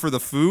not pay for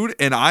the food,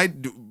 and I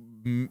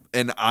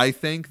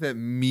think that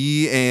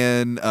me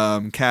and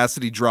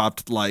Cassidy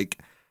dropped like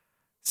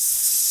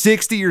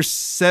 $60 or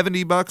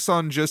 $70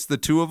 on just the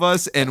two of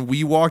us, and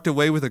we walked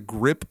away with a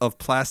grip of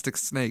plastic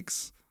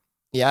snakes.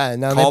 Yeah.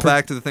 And now Call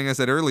back to the thing I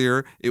said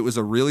earlier. It was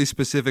a really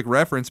specific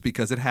reference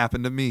because it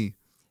happened to me.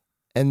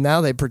 And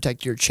now they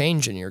protect your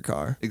change in your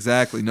car.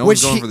 Exactly. No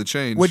one's going for the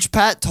change. Which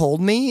Pat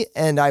told me,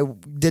 and I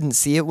didn't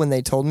see it when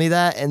they told me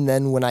that. And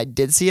then when I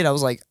did see it, I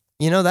was like,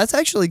 you know, that's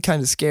actually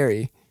kind of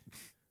scary.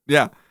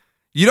 Yeah.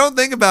 You don't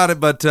think about it,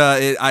 but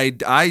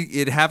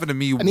it happened to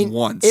me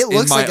once. It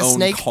looks in my like a own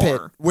snake car,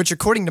 pit, which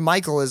according to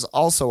Michael is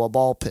also a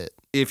ball pit.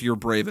 if you're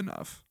brave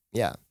enough.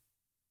 Yeah.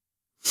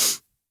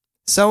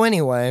 So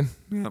anyway,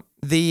 Yep.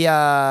 the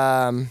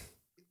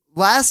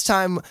last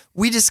time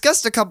we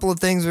discussed a couple of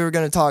things we were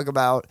going to talk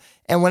about,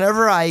 and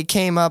whenever I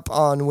came up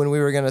on when we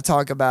were going to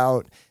talk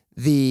about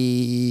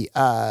the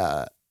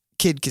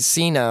Kid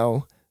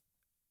Casino,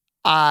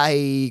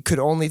 I could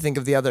only think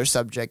of the other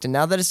subject. And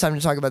now that it's time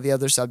to talk about the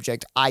other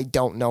subject, I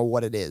don't know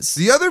what it is.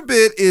 The other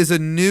bit is a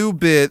new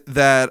bit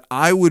that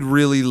I would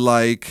really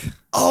like.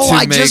 Oh, to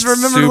I just make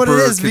remembered what it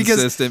super is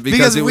because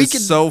because it we was could,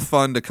 so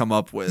fun to come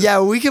up with.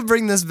 Yeah, we could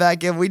bring this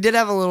back in. We did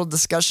have a little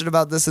discussion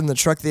about this in the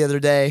truck the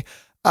other day.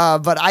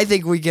 But I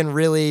think we can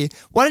really.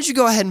 Why don't you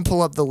go ahead and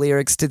pull up the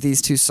lyrics to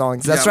these two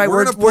songs? That's Yeah, right.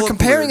 we're gonna pull We're up the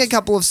comparing a lyrics.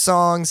 couple of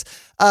songs.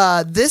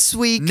 This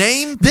week,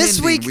 Name this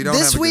pending. week, We don't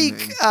this have a good week,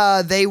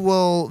 name. they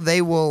will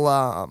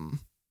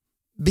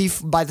be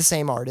by the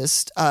same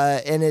artist,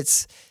 and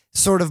it's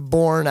sort of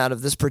born out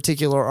of this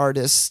particular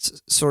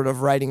artist, sort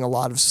of writing a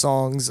lot of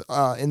songs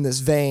in this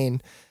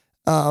vein.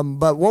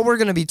 But what we're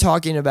going to be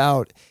talking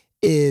about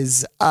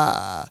is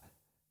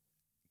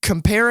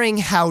comparing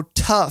how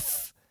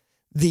tough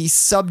the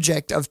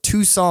subject of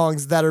two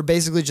songs that are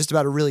basically just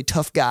about a really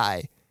tough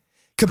guy.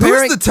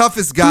 Who's the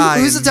toughest guy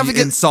who's the toughest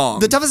in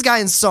song? The toughest guy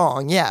in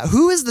song, yeah.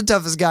 Who is the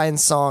toughest guy in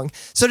song?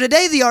 So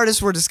today the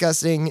artist we're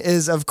discussing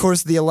is, of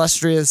course, the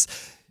illustrious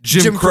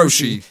Jim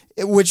Croce.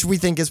 which we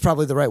think is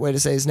probably the right way to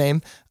say his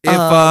name.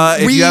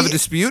 If we- you have a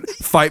dispute,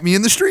 fight me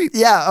in the street.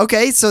 Yeah,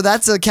 okay, so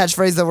that's a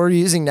catchphrase that we're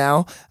using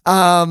now.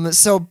 I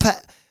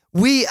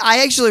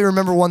actually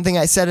remember one thing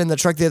I said in the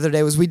truck the other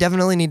day was we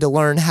definitely need to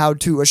learn how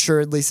to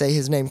assuredly say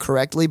his name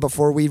correctly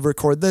before we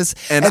record this.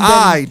 And then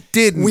I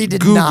didn't we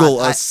did Google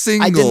not. a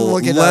single I didn't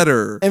look it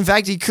letter. Up. In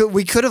fact,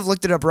 we could have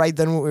looked it up right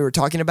then when we were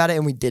talking about it,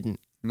 and we didn't.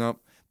 Nope.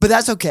 But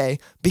that's okay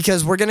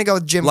because we're gonna go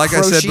with Jim Like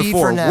Croce I said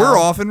before, for now. we're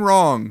often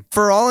wrong.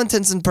 For all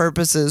intents and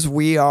purposes,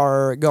 we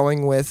are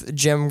going with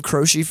Jim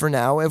Croce for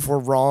now. If we're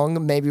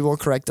wrong, maybe we'll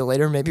correct it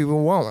later. Maybe we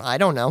won't. I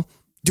don't know.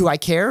 Do I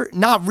care?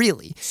 Not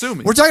really. Sue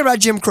me. We're talking about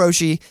Jim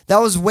Croce. That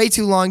was way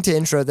too long to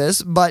intro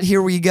this, but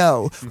here we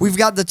go. We've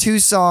got the two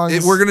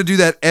songs. We're going to do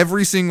that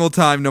every single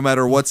time, no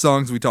matter what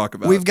songs we talk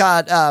about. We've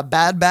got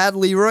Bad Bad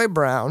Leroy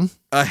Brown.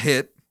 A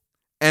hit.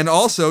 And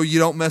also, You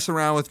Don't Mess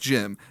Around with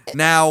Jim.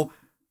 Now,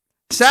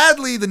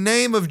 sadly, the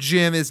name of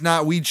Jim is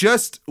not, we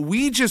just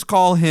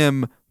call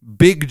him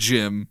Big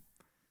Jim.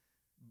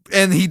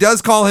 And he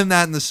does call him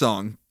that in the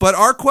song. But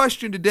our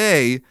question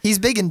today, He's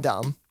big and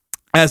dumb.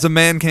 as a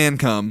man can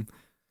come,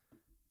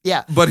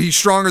 Yeah. but he's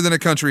stronger than a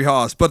country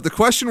hoss. But the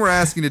question we're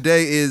asking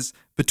today is,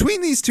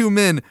 between these two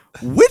men,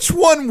 which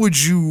one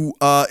would you,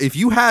 if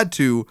you had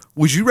to,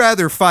 would you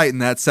rather fight in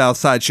that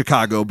Southside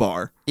Chicago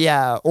bar?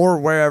 Yeah, or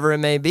wherever it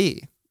may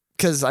be.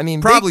 Because, I mean,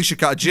 Probably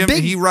Chicago. Jim,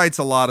 Big- he writes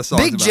a lot of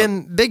songs Big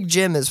about Big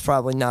Jim is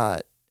probably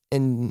not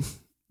in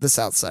the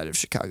south side of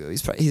Chicago.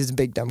 He's a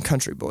big dumb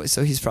country boy,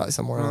 so he's probably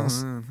somewhere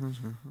else.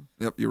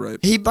 Yep, you're right.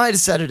 He might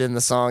have said it in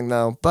the song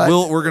though, but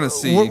We're gonna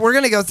see. We're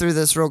gonna go through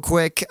this real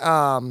quick.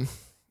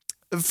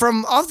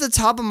 from off the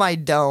top of my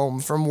dome,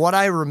 from what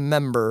I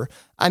remember,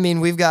 I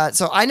mean,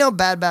 so I know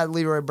Bad Bad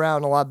Leroy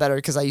Brown a lot better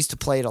because I used to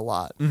play it a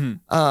lot.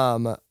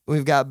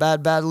 We've got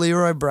Bad Bad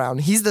Leroy Brown.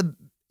 He's the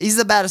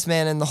baddest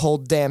man in the whole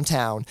damn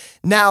town.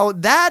 Now,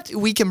 that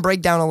we can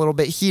break down a little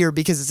bit here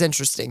because it's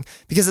interesting.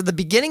 Because at the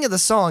beginning of the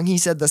song, he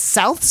said the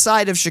south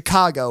side of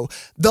Chicago,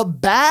 the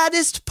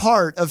baddest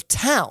part of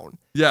town.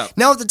 Yeah.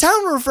 Now, if the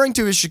town we're referring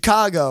to is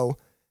Chicago,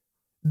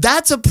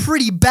 that's a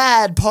pretty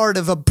bad part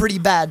of a pretty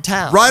bad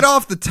town. Right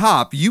off the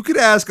top, you could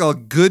ask a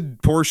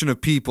good portion of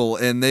people,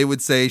 and they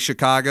would say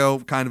Chicago,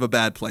 kind of a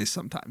bad place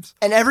sometimes.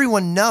 And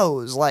everyone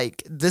knows,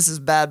 like, this is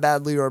Bad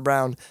Bad Leroy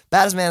Brown,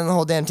 baddest man in the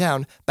whole damn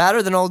town,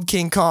 badder than old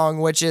King Kong,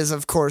 which is,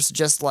 of course,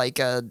 just like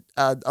a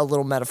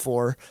little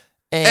metaphor.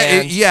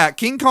 And yeah,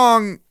 King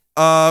Kong,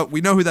 we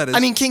know who that is. I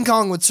mean, King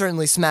Kong would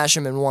certainly smash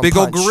him in one Big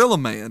punch. old gorilla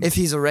man. If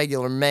he's a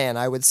regular man,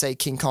 I would say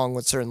King Kong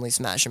would certainly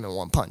smash him in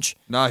one punch.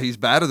 Nah, he's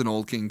badder than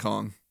old King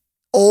Kong.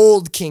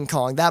 Old King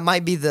Kong, that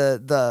might be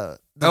the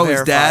his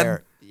verifier.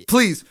 dad?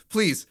 Please,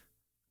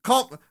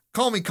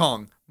 call me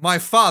Kong. My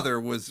father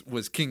was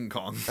King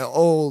Kong.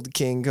 Old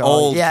King Kong.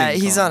 Old yeah,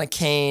 King he's Kong. on a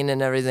cane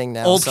and everything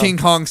now. Old so. King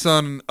Kong,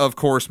 son, of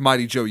course,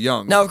 Mighty Joe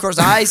Young. Now, of course,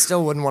 I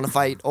still wouldn't want to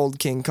fight old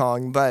King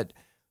Kong, but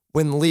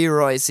when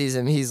Leroy sees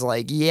him, he's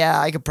like, yeah,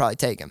 I could probably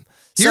take him.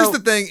 Here's So- the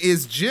thing,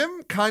 is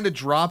Jim kind of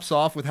drops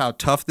off with how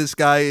tough this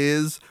guy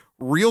is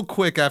real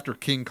quick after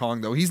King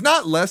Kong, though. He's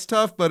not less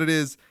tough, but it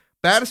is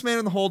baddest man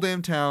in the whole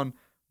damn town,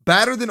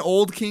 badder than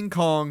old King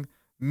Kong,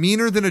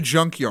 meaner than a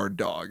junkyard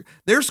dog.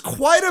 There's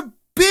quite a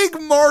big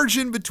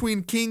margin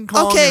between King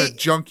Kong and a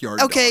junkyard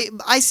dog. Okay,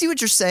 I see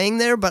what you're saying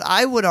there, but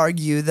I would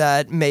argue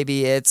that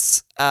maybe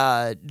it's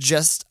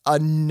just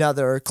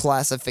another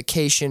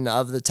classification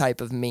of the type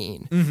of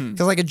mean.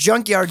 Because like a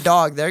junkyard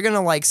dog, they're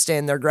gonna like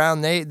stand their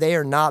ground. They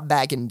are not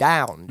backing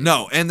down.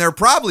 No, and they're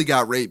probably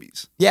got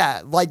rabies.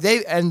 Yeah, like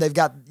they've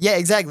got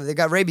exactly. They've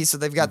got rabies, so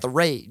they've got the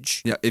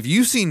rage. Yeah, if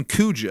you've seen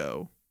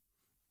Cujo,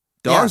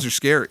 dogs are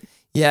scary.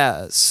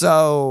 Yeah,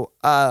 so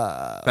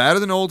Badder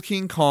than old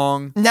King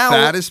Kong, now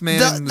baddest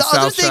man in the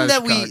south side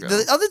of Chicago.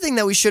 The other thing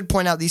that we should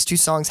point out these two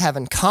songs have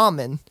in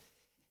common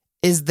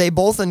is they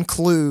both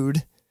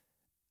include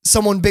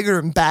someone bigger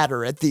and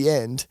badder at the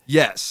end.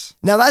 Yes.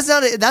 Now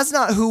that's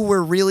not who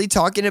we're really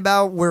talking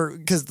about.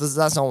 Because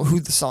that's not who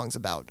the song's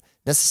about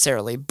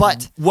necessarily.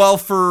 But Well,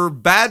 for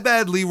Bad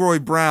Bad Leroy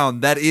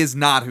Brown, that is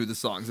not who the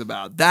song's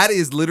about. That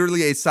is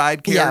literally a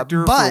side Yeah,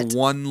 character but- for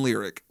one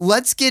lyric.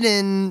 let's get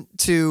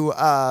into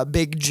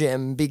Big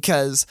Jim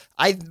because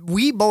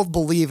we both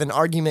believe an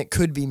argument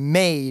could be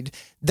made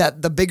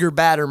that the bigger,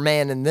 badder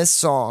man in this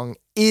song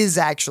is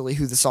actually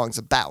who the song's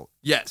about.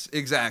 Yes,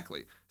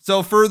 exactly.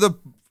 So for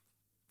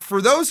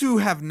those who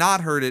have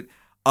not heard it,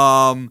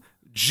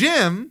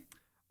 Jim,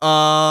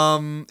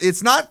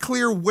 it's not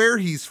clear where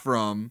he's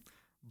from,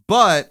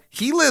 but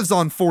he lives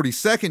on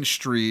 42nd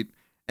Street,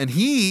 and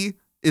he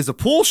is a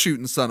pool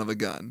shooting son of a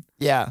gun.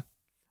 Yeah.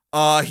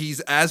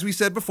 He's, as we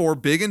said before,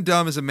 big and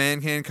dumb as a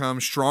man can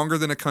come, stronger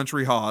than a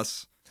country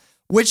hoss.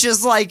 Which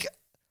is like,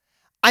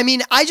 I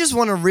mean, I just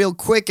want to real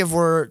quick, if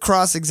we're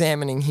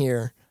cross-examining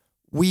here,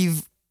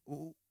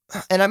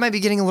 and I might be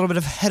getting a little bit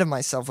ahead of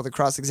myself with a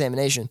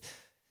cross-examination.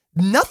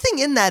 Nothing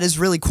in that is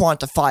really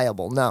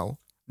quantifiable, no.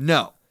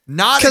 No,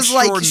 not Because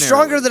like extraordinarily.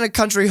 stronger than a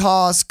country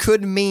hoss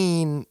could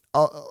mean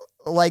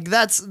like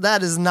that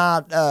is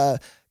not a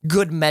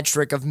good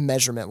metric of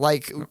measurement.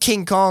 Like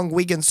King Kong,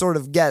 we can sort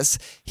of guess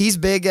he's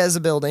big as a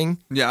building,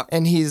 Yeah.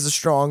 and he's a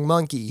strong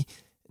monkey.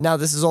 Now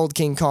this is old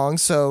King Kong,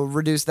 so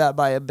reduce that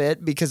by a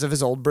bit because of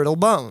his old brittle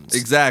bones.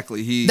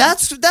 Exactly.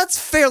 That's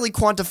fairly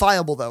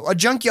quantifiable though. A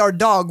junkyard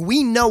dog,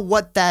 we know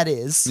what that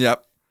is,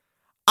 Yep.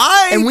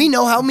 and we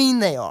know how mean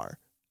they are.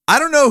 I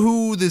don't know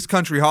who this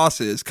country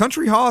hoss is.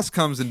 Country hoss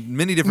comes in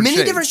many different shapes.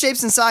 Many different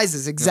shapes and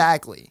sizes,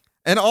 exactly.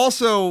 And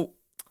also,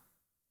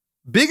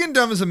 big and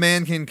dumb as a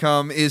man can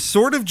come is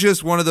sort of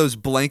just one of those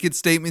blanket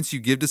statements you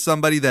give to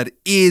somebody that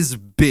is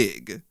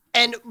big.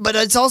 But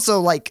it's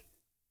also like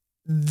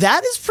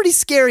that is pretty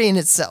scary in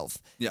itself.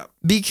 Yeah.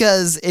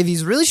 Because if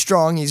he's really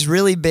strong, he's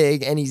really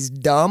big, and he's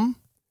dumb,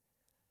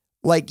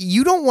 like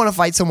you don't want to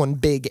fight someone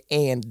big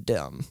and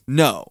dumb.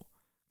 No.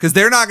 Because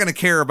they're not going to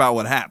care about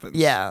what happens.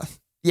 Yeah,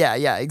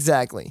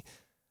 exactly.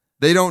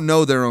 They don't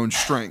know their own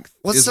strength.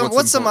 What's some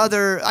important.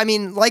 other? I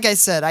mean, like I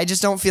said, I just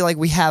don't feel like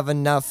we have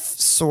enough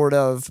sort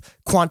of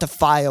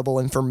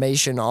quantifiable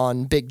information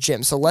on Big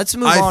Jim. So let's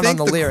move on think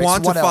the the lyrics.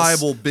 What else?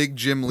 quantifiable Big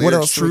Jim What lyrics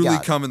else do we truly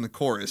got? come in the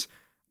chorus.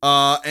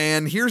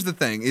 And here's the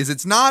thing: is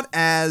it's not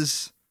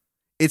as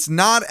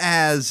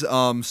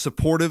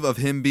supportive of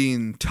him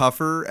being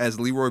tougher as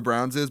Leroy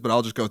Brown's is. But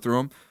I'll just go through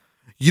them.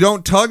 You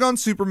don't tug on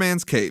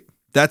Superman's cape.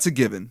 That's a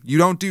given. You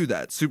don't do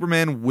that.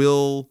 Superman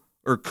will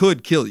or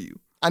could kill you.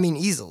 I mean,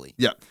 easily.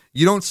 Yeah.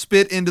 You don't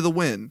spit into the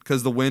wind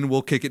because the wind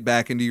will kick it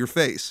back into your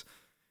face.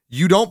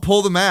 You don't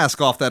pull the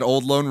mask off that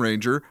old Lone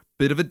Ranger.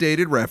 Bit of a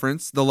dated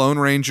reference. The Lone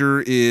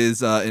Ranger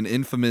is an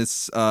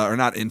infamous, or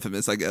not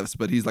infamous, I guess,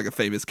 but he's like a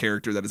famous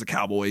character that is a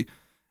cowboy,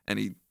 and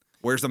he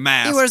wears a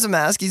mask. He wears a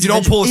mask. You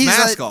don't pull his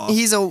mask off.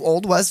 He's an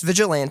old West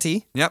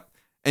vigilante. Yep.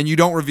 and you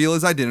don't reveal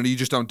his identity. You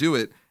just don't do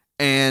it.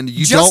 And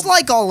you Just don't.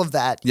 like all of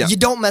that, Yeah. you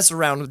don't mess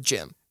around with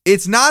Jim.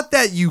 It's not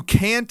that you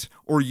can't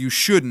or you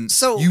shouldn't.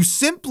 So- you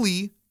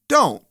simply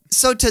don't.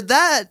 So to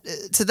that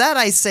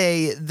I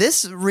say,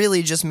 this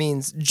really just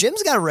means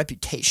Jim's got a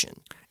reputation.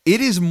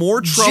 It is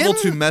more trouble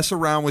Jim- to mess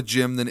around with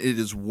Jim than it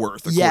is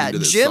worth, according Yeah, to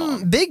this Jim,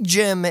 song. Big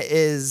Jim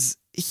is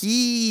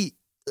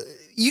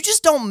you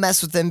just don't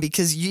mess with him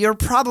because you're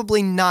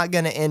probably not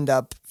going to end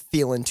up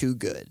feeling too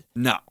good.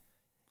 No.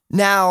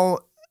 Now,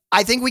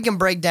 I think we can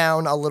break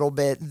down a little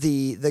bit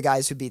the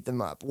guys who beat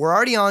them up. We're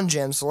already on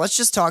Jim, so let's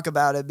just talk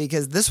about it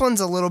because this one's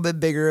a little bit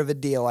bigger of a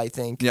deal, I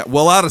think. Yeah.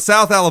 Well, out of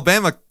South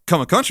Alabama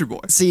come a country boy.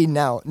 See,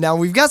 now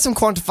we've got some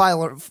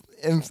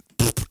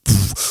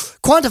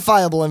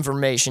quantifiable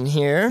information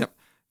here. Yep.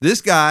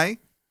 This guy,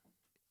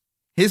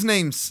 his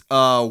name's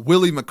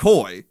Willie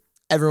McCoy.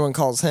 Everyone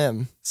calls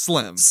him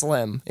Slim.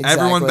 Slim. Exactly.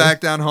 Everyone back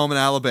down home in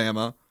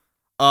Alabama.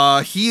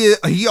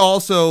 He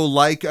also,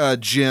 like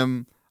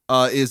Jim,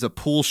 is a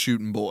pool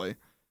shooting boy.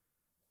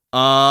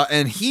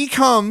 And he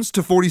comes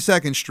to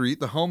 42nd Street,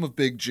 the home of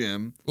Big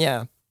Jim,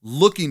 Yeah.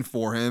 looking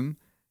for him.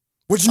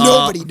 Which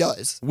nobody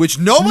does. Which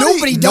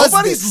nobody's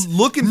this.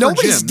 looking for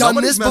Nobody's Jim. done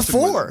Nobody's this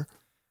messing with before. him.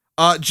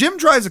 Jim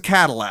drives a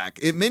Cadillac.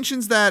 It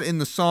mentions that in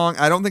the song.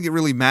 I don't think it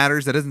really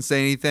matters. That doesn't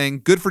say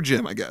anything. Good for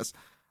Jim, I guess.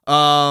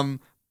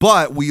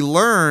 But we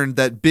learned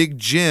that Big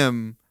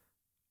Jim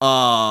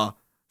took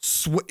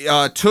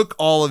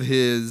all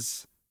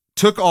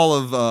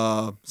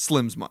of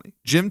Slim's money.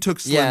 Jim took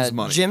Slim's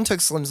money. Jim took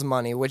Slim's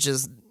money, which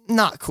is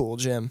not cool,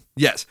 Jim.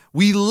 Yes.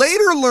 We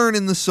later learn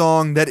in the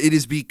song that it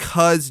is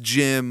because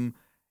Jim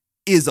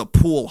is a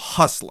pool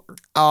hustler.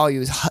 Oh,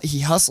 he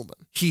hustled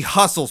him. He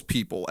hustles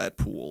people at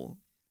pool.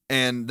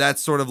 And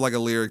that's sort of like a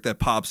lyric that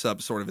pops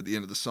up sort of at the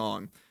end of the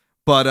song.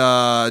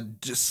 But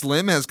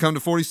Slim has come to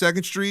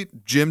 42nd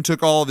Street. Jim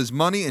took all of his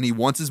money, and he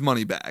wants his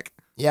money back.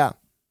 Yeah.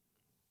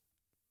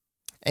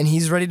 And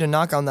he's ready to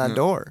knock on that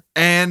door.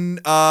 And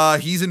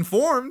he's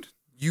informed.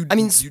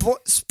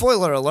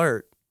 Spoiler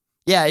alert.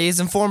 Yeah, he's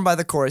informed by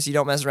the chorus, you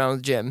don't mess around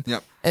with Jim.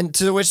 Yep. And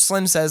to which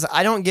Slim says,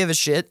 I don't give a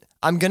shit.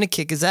 I'm going to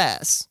kick his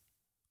ass.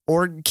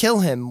 Or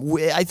kill him.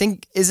 I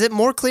think, is it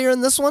more clear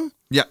in this one?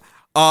 Yeah.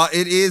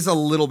 It is a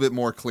little bit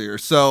more clear.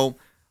 So,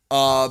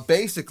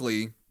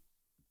 basically,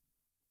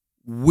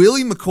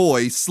 Willie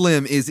McCoy,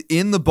 Slim, is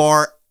in the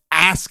bar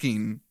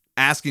asking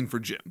for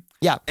Jim.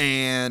 Yeah.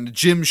 And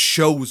Jim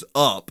shows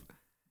up.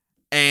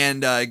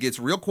 And it gets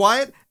real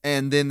quiet.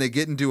 And then they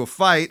get into a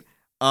fight.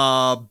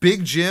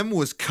 Big Jim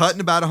was cut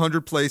in about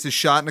 100 places,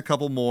 shot in a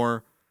couple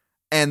more.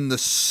 And the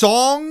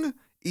song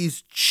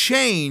is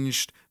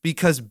changed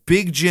because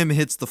Big Jim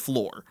hits the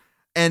floor.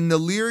 And the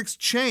lyrics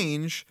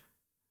change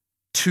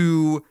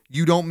to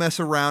 "You don't mess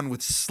around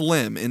with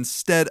Slim"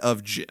 instead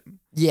of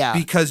Jim. Yeah.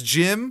 Because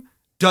Jim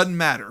doesn't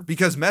matter.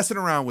 Because messing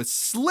around with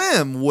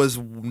Slim was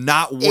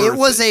not worth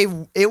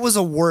it. It was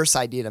a worse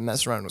idea to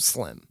mess around with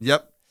Slim.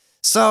 Yep.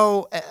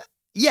 So,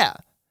 yeah.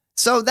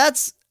 So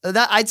that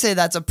I'd say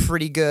that's a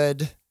pretty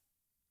good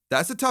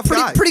That's a tough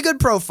guy. pretty good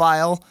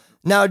profile.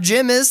 Now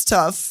Jim is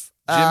tough.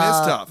 Jim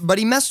is tough. But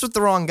he messed with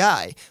the wrong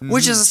guy,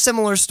 which is a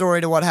similar story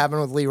to what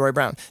happened with Leroy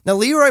Brown. Now,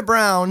 Leroy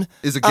Brown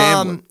Is a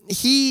gambler.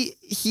 He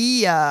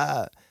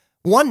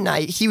one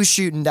night he was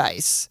shooting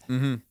dice.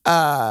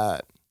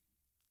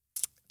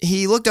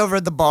 He looked over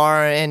at the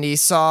bar and he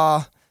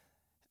saw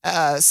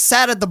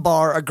sat at the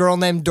bar a girl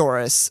named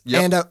Doris,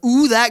 Yep. and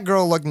ooh, that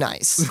girl looked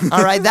nice.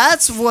 All right,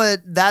 that's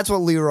what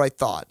Leroy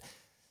thought.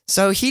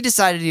 So he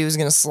decided he was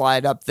going to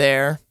slide up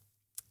there.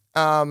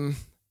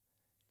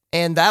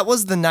 And that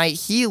was the night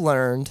he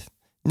learned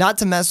not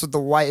to mess with the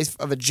wife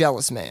of a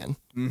jealous man.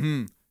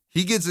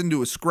 He gets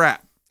into a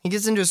scrap. He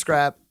gets into a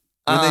scrap.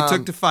 When they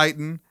took to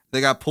fighting,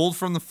 they got pulled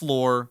from the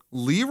floor.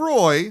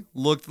 Leroy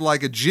looked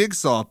like a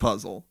jigsaw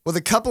puzzle. With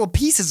a couple of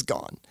pieces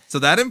gone. So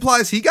that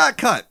implies he got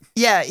cut.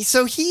 Yeah,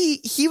 so he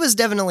was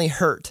definitely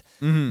hurt.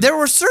 There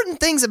were certain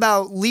things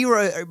about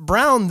Leroy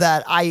Brown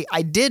that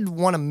I did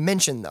want to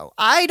mention, though.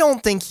 I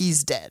don't think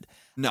he's dead.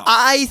 No.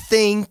 I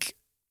think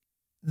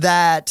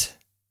that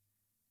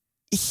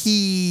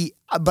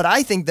but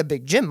I think that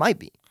Big Jim might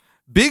be.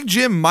 Big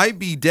Jim might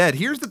be dead.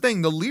 Here's the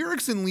thing. The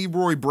lyrics in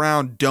Leroy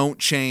Brown don't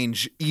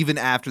change even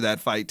after that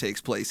fight takes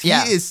place.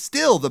 Yeah. He is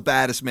still the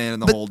baddest man in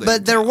the whole damn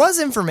But there town. was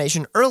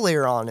information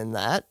earlier on in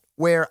that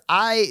where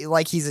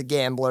he's a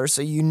gambler,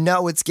 so you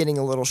know it's getting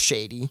a little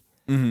shady.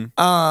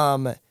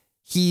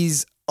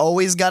 He's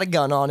always got a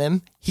gun on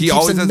him. He keeps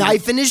always a has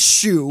knife in his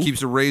shoe.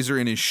 Keeps a razor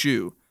in his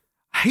shoe.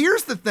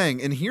 Here's the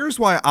thing, and here's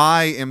why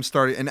I am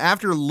starting, and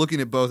after looking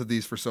at both of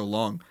these for so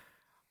long,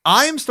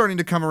 I am starting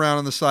to come around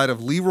on the side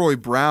of Leroy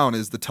Brown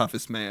is the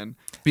toughest man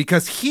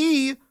because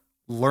he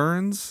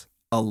learns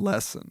a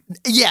lesson.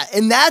 Yeah,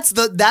 and that's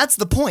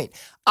the point.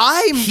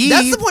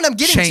 That's the point I'm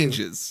getting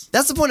changes. to.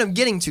 That's the point I'm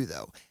getting to,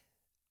 though.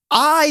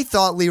 I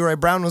thought Leroy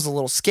Brown was a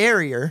little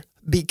scarier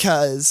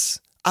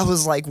because I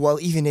was like, well,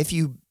 even if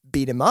you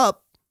beat him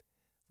up,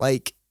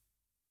 like,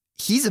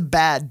 he's a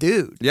bad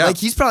dude. Yeah. Like,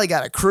 he's probably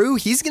got a crew.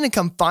 He's going to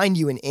come find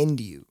you and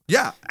end you.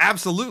 Yeah,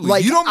 absolutely.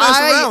 Like, You don't mess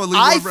around with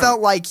Leroy I Brown.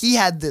 felt like he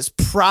had this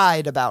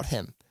pride about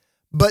him.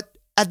 But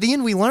at the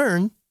end, he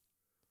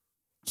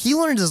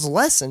learned his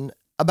lesson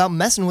about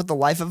messing with the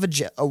wife of a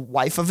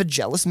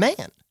jealous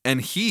man.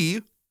 And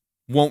he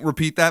won't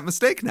repeat that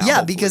mistake now. Yeah,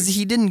 hopefully. because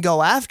he didn't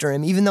go after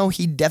him, even though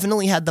he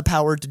definitely had the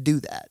power to do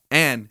that.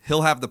 And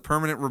he'll have the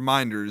permanent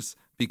reminders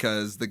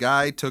because the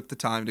guy took the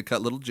time to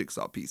cut little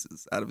jigsaw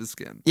pieces out of his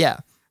skin. Yeah.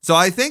 So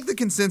I think the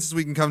consensus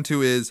we can come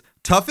to is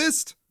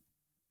toughest,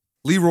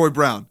 Leroy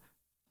Brown.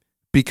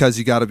 Because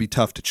you got to be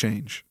tough to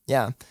change.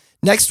 Yeah.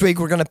 Next week,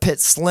 we're going to pit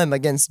Slim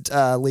against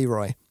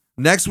Leroy.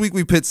 Next week,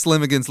 we pit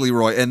Slim against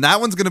Leroy. And that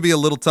one's going to be a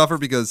little tougher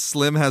because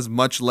Slim has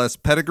much less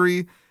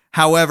pedigree.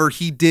 However,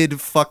 he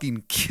did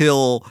fucking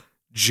kill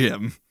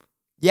Jim.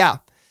 Yeah.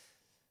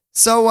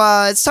 So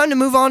it's time to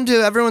move on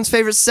to everyone's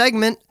favorite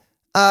segment.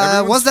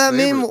 Was that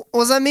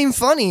meme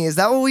funny? Is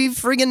that what we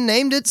friggin'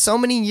 named it so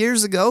many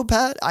years ago,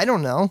 Pat? I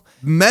don't know.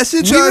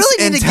 Message We us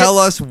really need and to tell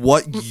us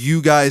what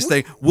you guys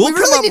think. We'll we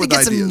come really up need to with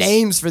get ideas. some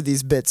names for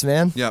these bits,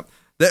 man. Yep.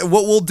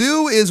 What we'll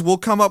do is we'll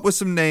come up with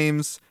some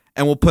names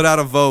and we'll put out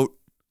a vote.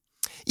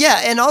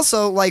 Yeah, and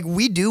also, like,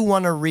 we do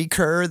want to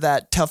recur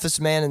that toughest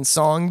man in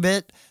song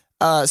bit.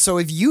 So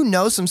if you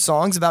know some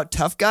songs about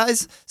tough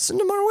guys, send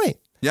them our way.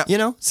 Yeah. You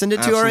know, send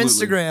it to our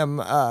Absolutely.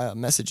 Instagram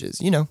messages,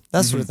 you know,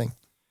 that sort of thing.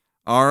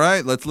 All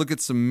right, let's look at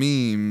some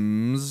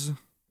memes.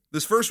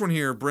 This first one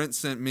here, Brent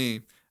sent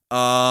me.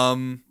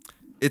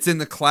 It's in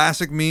the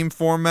classic meme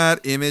format: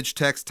 image,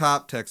 text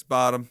top, text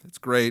bottom. It's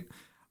great.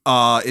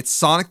 It's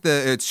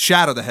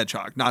Shadow the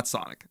Hedgehog, not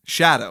Sonic.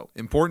 Shadow.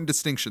 Important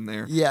distinction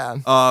there. Yeah.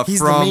 He's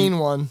the from- mean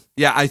one.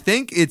 Yeah, I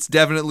think it's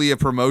definitely a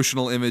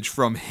promotional image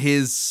from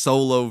his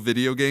solo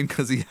video game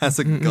because he has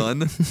a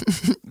gun.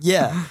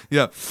 Yeah.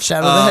 Yeah.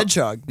 Shadow the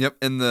Hedgehog. Yep.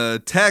 And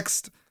the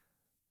text,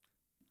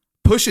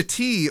 Pusha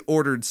T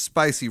ordered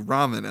spicy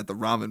ramen at the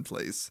ramen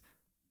place,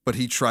 but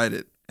he tried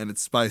it and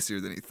it's spicier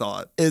than he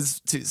thought. Is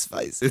too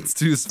spicy. It's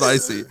too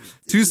spicy.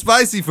 Too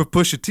spicy for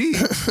Pusha T.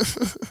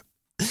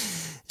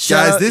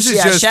 Shadow, Guys, this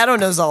is just... Shadow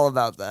knows all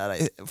about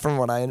that, from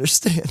what I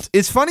understand.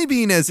 It's funny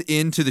being as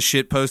into the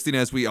shit posting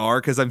as we are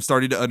because I'm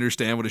starting to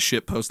understand what a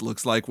shit post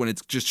looks like when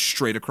it's just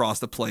straight across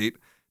the plate.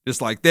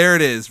 Just like, there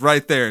it is,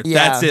 right there.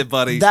 Yeah, That's it,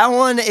 buddy. That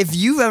one, if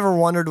you've ever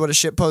wondered what a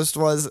shitpost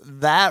was,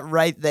 that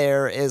right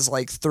there is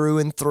like through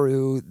and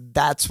through.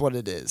 That's what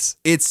it is.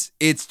 It's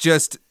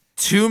just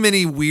too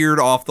many weird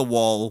off the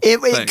wall.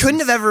 It couldn't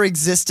have ever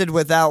existed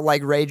without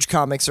like Rage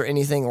Comics or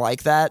anything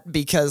like that,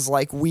 because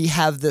like we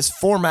have this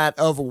format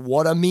of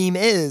what a meme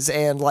is,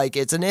 and like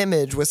it's an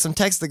image with some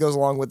text that goes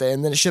along with it,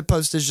 and then a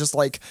shitpost is just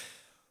like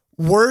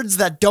words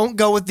that don't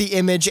go with the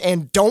image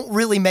and don't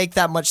really make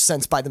that much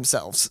sense by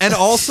themselves. And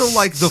also,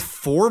 like, the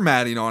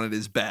formatting on it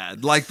is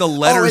bad. Like, the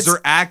letters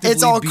are actively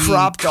it's all being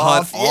cropped cut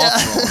off.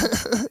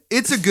 wrong.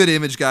 It's a good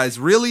image, guys.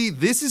 Really,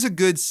 this is a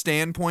good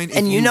standpoint if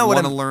And you know want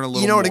what to learn a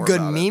little you know what a more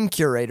good about meme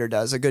curator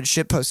does, a good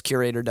shitpost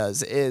curator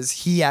does, is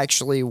he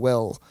actually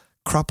will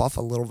crop off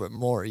a little bit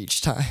more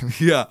each time.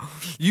 it. Yeah.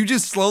 You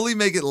just slowly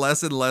make it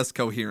less and less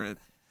coherent.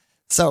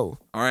 So,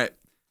 All right.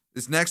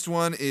 This next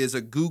one is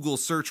a Google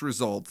search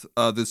result.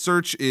 The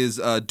search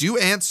is, do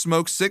ants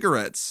smoke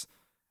cigarettes?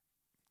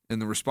 And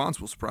the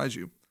response will surprise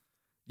you.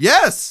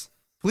 Yes!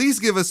 Please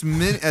give us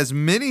as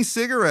many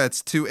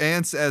cigarettes to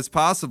ants as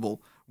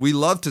possible. We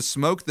love to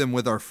smoke them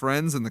with our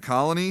friends in the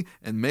colony,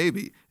 and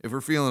maybe, if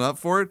we're feeling up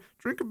for it,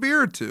 drink a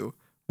beer or two.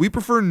 We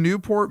prefer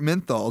Newport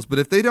menthols, but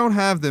if they don't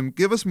have them,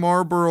 give us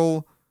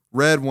Marlboro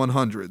Red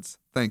 100s.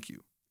 Thank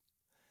you.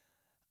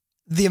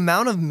 the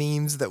amount of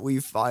memes that we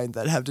find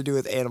that have to do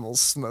with animals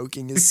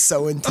smoking is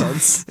so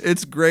intense.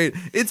 It's great.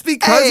 It's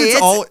because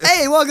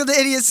Hey, welcome to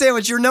Idiot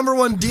Sandwich, your number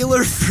one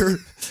dealer for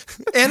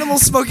animal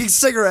smoking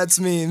cigarettes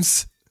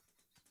memes.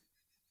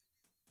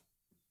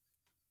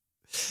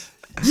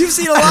 You've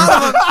seen a lot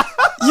of them.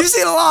 You've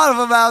seen a lot of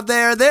them out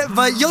there,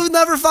 but you'll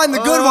never find the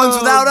good ones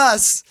without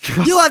us.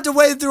 You'll have to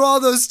wade through all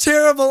those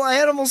terrible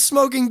animal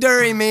smoking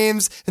dirty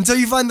memes until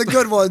you find the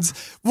good ones.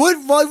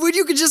 Would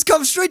you could just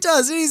come straight to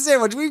us, Idiot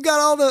Sandwich? We've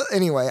got all the...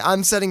 Anyway,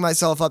 I'm setting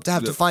myself up to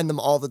have to find them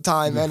all the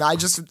time, and I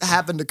just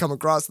happen to come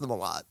across them a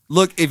lot.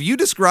 Look, if you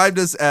described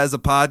us as a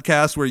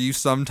podcast where you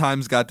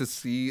sometimes got to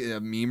see a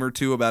meme or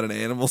two about an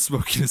animal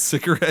smoking a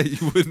cigarette,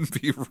 you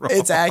wouldn't be wrong.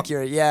 It's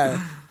accurate,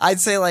 yeah. I'd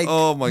say like...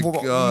 Oh my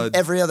God.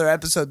 Every other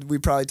episode, we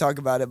probably talk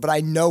about it, but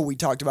I know we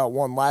talked about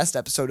one last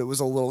episode. It was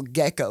a little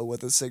gecko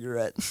with a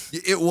cigarette.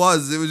 It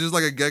was just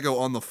like a gecko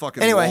on the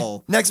fucking Anyway,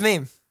 wall. next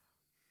meme.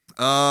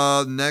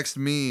 Next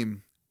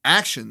meme.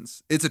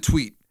 Actions. It's a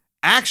tweet.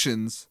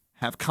 Actions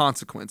have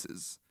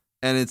consequences.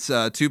 And it's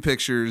two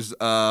pictures.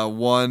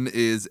 One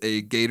is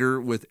a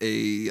gator with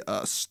a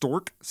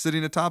stork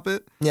sitting atop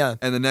it. Yeah.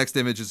 And the next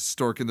image is a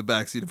stork in the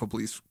backseat of a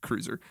police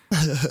cruiser.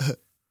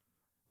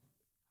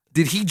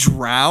 Did he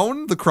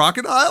drown the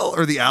crocodile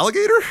or the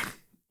alligator?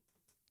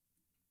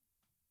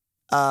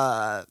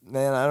 Man,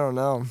 I don't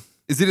know.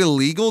 Is it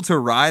illegal to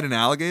ride an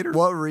alligator?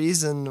 What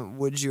reason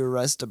would you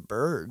arrest a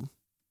bird?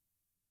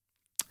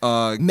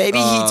 Maybe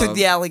he took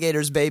the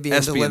alligator's baby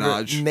and delivered.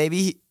 espionage.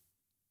 Maybe.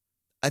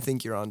 I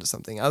think you're onto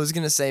something. I was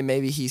gonna say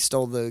maybe he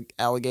stole the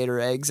alligator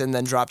eggs and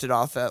then dropped it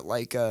off at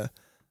like a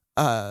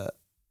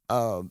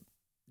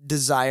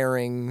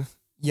desiring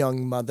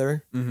young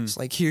mother. Mhm. It's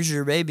like, here's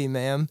your baby,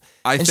 ma'am.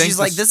 I And think she's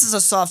like, this is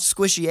a soft,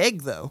 squishy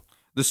egg, though.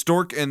 the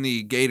stork and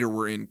the gator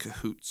were in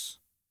cahoots.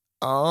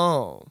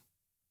 Oh.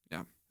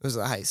 Yeah. It was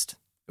a heist.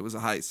 It was a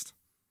heist.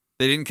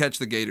 They didn't catch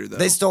the gator though.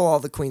 They stole all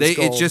the queen's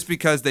gold. It's just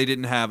because they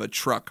didn't have a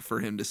truck for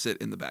him to sit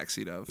in the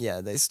backseat of.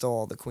 Yeah, they stole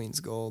all the queen's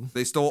gold.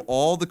 They stole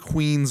all the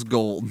queen's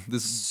gold.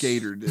 This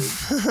gator did.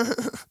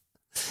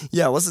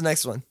 Yeah, what's the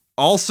next one?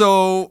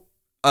 Also,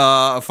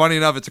 funny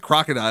enough, it's a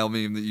crocodile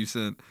meme that you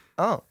sent.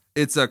 Oh.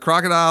 It's a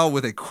crocodile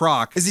with a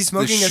croc. Is he the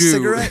smoking a shoe.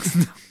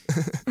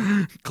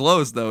 cigarette?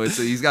 Close though.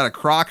 He's got a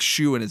croc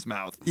shoe in his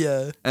mouth.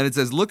 Yeah. And it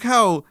says, look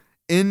how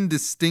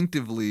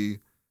instinctively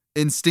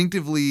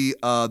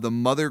the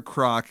mother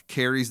croc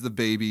carries the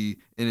baby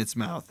in its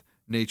mouth.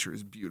 Nature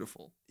is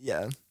beautiful.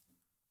 Yeah.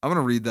 I'm going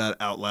to read that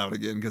out loud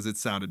again because it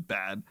sounded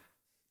bad.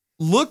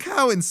 Look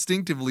how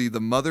instinctively the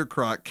mother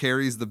croc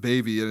carries the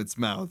baby in its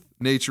mouth.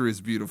 Nature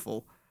is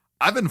beautiful.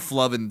 I've been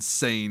flubbing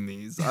saying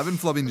these. I've been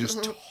flubbing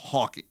just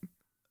talking.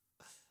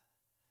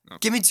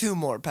 Give me two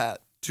more,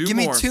 Pat. Two Give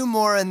more. me two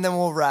more and then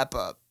we'll wrap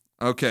up.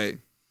 Okay.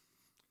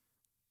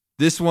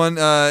 This one,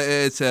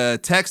 it's a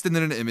text and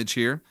then an image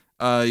here.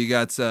 You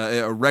got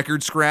a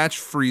record scratch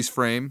freeze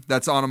frame.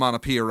 That's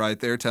onomatopoeia right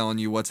there telling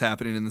you what's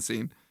happening in the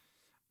scene.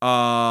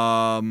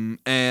 And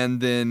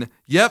then,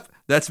 yep,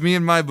 that's me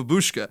and my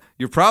babushka.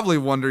 You're probably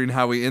wondering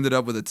how we ended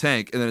up with a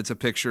tank. And then it's a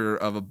picture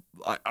of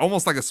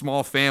almost like a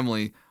small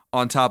family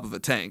on top of a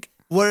tank.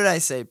 What did I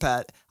say,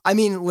 Pat? I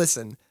mean,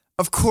 listen.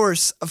 Of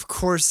course,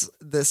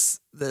 this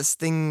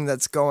thing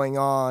that's going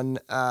on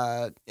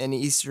in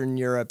Eastern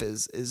Europe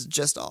is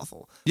just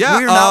awful. Yeah,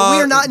 we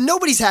are not.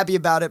 Nobody's happy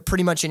about it,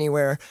 pretty much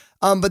anywhere.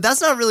 But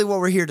that's not really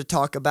what we're here to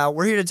talk about.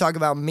 We're here to talk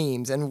about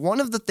memes. And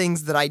one of the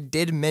things that I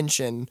did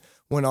mention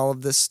when all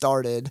of this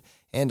started,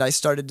 and I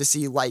started to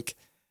see like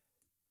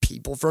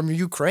people from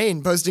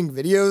Ukraine posting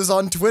videos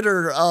on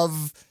Twitter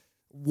of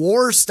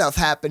war stuff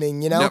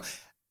happening, you know,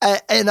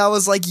 and I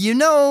was like, you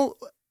know.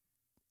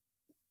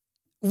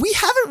 We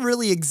haven't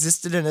really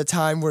existed in a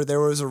time where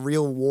there was a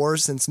real war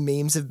since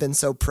memes have been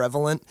so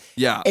prevalent.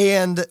 Yeah.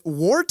 And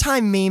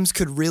wartime memes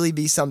could really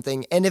be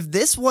something. And if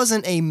this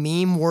wasn't a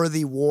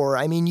meme-worthy war,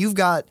 I mean, you've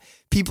got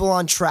people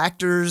on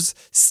tractors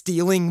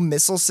stealing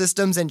missile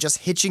systems and just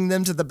hitching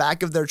them to the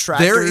back of their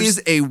tractors. There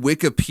is a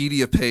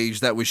Wikipedia page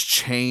that was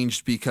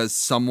changed because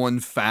someone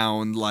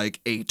found like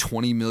a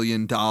 $20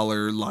 million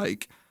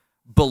like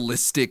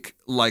ballistic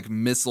like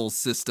missile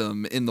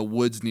system in the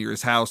woods near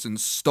his house and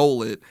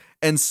stole it.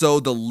 And so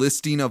the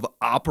listing of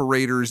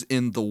operators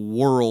in the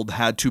world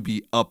had to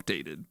be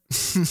updated.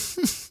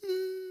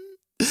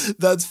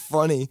 That's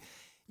funny.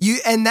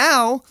 And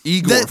now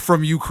Igor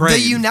from Ukraine. The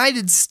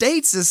United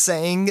States is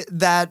saying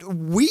that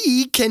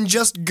we can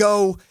just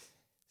go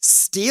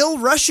steal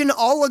Russian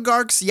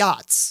oligarchs'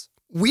 yachts.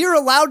 We're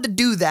allowed to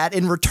do that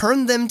and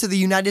return them to the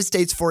United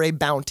States for a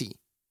bounty.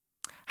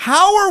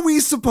 How are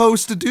we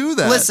supposed to do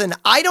that? Listen,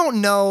 I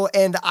don't know,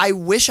 and I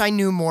wish I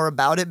knew more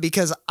about it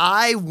because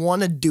I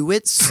want to do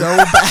it so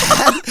bad.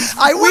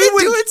 I want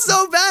to do it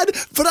so bad,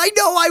 but I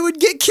know I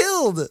would get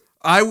killed.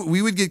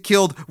 We would get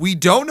killed. We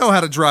don't know how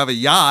to drive a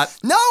yacht.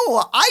 No,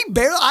 I've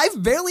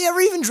barely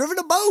ever even driven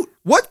a boat.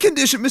 What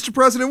condition, Mr.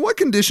 President, what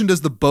condition does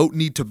the boat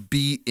need to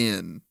be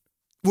in?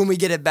 When we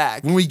get it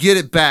back. When we get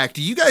it back,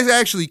 do you guys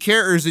actually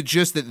care, or is it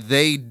just that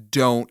they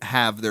don't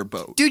have their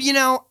boat? Dude, you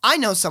know, I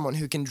know someone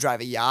who can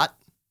drive a yacht.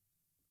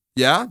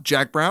 Yeah?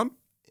 Jack Brown?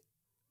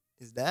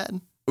 His dad.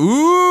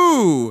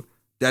 Ooh,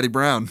 Daddy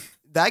Brown.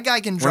 That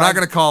guy can drive. We're not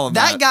going to call him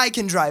that. That guy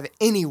can drive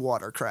any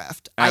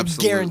watercraft.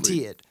 Absolutely. I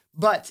guarantee it.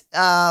 But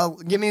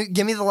give me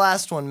the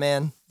last one,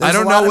 man. I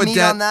don't know what meat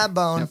Dad on that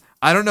bone.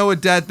 I don't know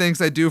what Dad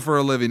thinks I do for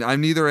a living.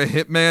 I'm neither a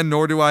hitman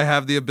nor do I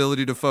have the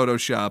ability to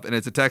Photoshop. And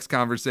it's a text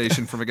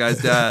conversation from a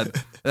guy's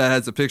dad that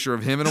has a picture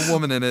of him and a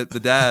woman in it, the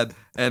dad,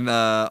 and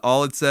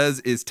all it says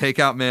is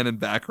 "takeout man" in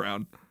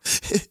background.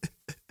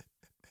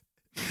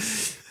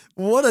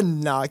 What a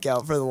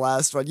knockout for the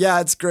last one. Yeah,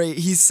 it's great.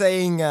 He's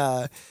saying,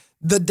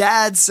 the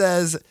dad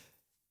says,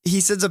 he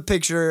sends a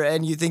picture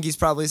and you think he's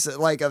probably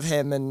like of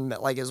him and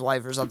like his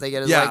wife or something.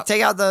 And it's like,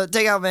 take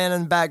out man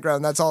in the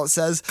background. That's all it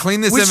says.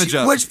 Clean this image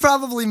up. Which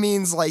probably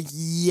means like,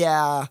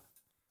 yeah,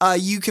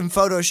 you can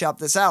Photoshop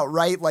this out,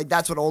 right? Like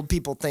that's what old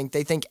people think.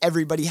 They think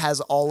everybody has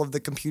all of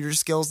the computer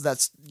skills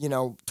that's,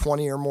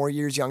 20 or more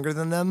years younger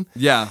than them.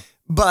 Yeah.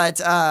 But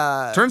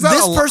turns out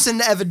this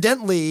person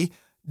evidently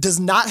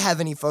does not have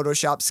any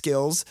Photoshop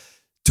skills,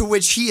 to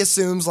which he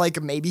assumes like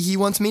maybe he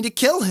wants me to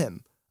kill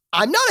him.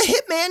 I'm not a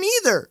hitman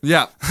either.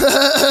 Yeah.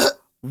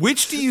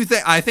 Which do you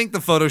think? I think the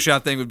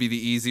Photoshop thing would be the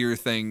easier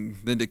thing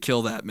than to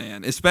kill that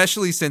man,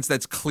 especially since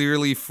that's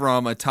clearly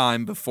from a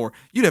time before.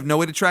 You'd have no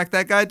way to track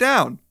that guy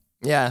down.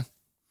 Yeah.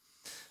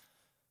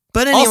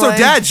 But anyway. Also,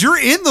 Dad, you're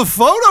in the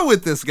photo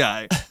with this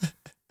guy.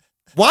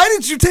 Why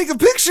did you take a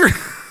picture?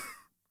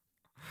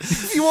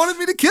 If you wanted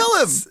me to kill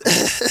him.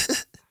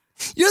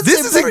 You're the This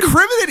same is person.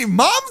 incriminating.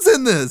 Mom's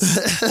in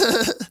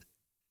this.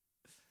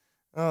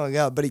 Oh,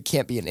 God, but he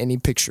can't be in any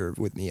picture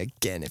with me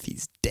again if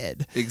he's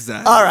dead.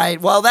 Exactly. All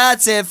right, well,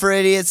 that's it for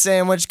Idiot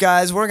Sandwich,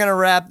 guys. We're going to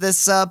wrap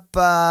this up.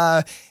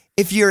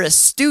 If you're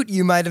astute,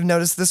 you might have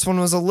noticed this one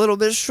was a little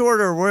bit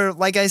shorter.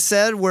 Like I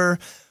said, we're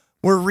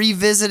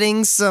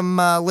revisiting some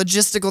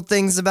logistical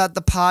things about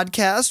the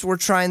podcast. We're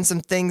trying some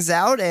things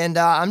out, and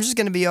I'm just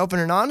going to be open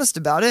and honest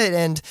about it.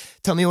 And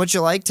tell me what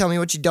you like, tell me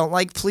what you don't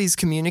like. Please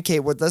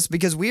communicate with us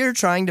because we are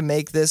trying to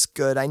make this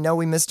good. I know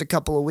we missed a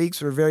couple of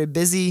weeks. We're very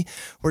busy.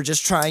 We're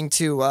just trying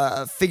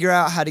to figure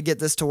out how to get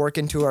this to work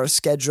into our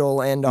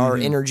schedule and our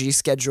energy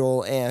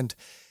schedule and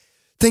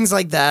things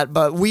like that.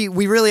 But we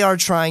really are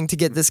trying to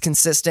get this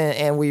consistent,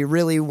 and we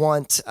really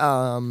want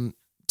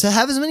to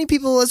have as many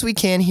people as we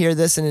can hear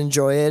this and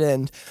enjoy it,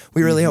 and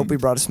we really hope we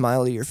brought a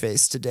smile to your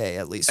face today,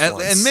 at least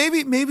once.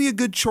 And maybe a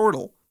good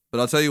chortle. But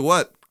I'll tell you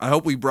what, I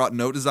hope we brought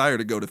no desire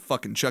to go to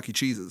fucking Chuck E.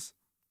 Cheese's.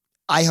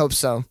 I hope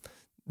so.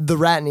 The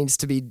rat needs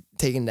to be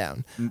taken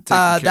down. Taken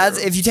care That's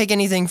of. if you take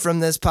anything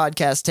from this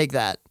podcast, take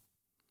that.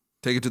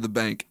 Take it to the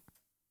bank,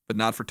 but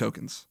not for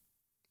tokens.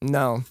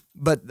 No,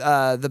 but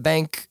the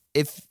bank,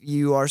 if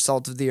you are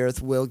salt of the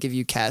earth, will give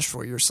you cash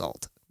for your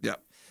salt. Yeah.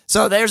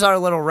 So there's our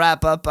little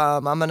wrap up.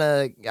 I'm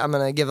gonna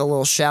give a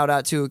little shout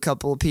out to a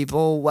couple of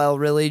people. Well,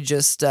 really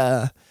just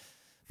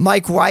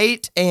Mike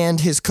White and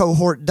his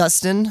cohort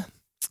Dustin.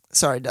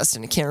 Sorry,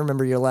 Dustin, I can't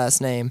remember your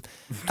last name.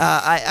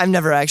 I've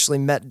never actually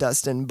met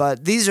Dustin,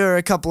 but these are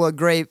a couple of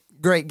great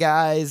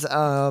guys.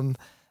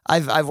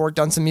 I've worked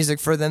on some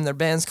music for them. Their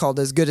band's called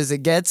As Good As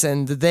It Gets,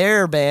 and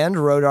their band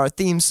wrote our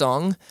theme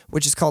song,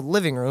 which is called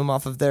Living Room,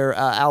 off of their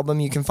album.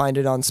 You can find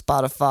it on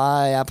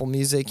Spotify, Apple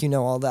Music,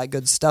 all that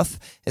good stuff.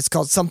 It's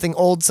called Something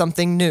Old,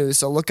 Something New,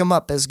 so look them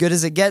up. As Good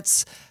As It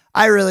Gets.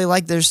 I really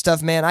like their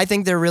stuff, man. I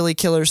think they're really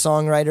killer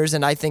songwriters,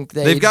 and I think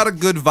They've got a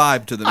good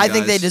vibe to them, I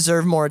think guys. they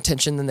deserve more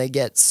attention than they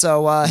get.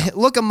 So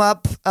look them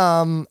up.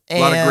 And A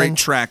lot of great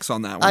tracks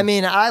on that one. I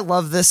mean, I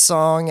love this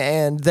song,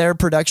 and their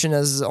production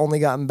has only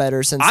gotten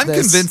better since I'm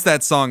this. convinced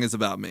that song is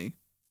about me.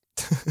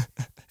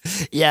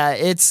 Yeah,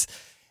 it's,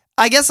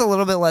 I guess, a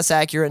little bit less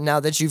accurate now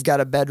that you've got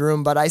a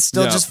bedroom, but I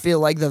still just feel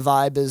like the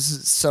vibe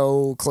is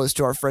so close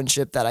to our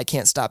friendship that I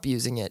can't stop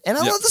using it. And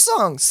I love the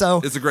song.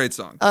 So, It's a great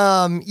song.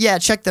 yeah,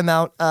 check them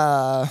out.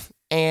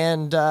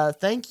 And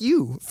thank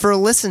you for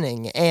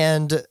listening.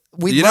 And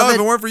we If love it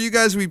it. weren't for you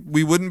guys,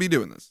 we wouldn't be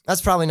doing this.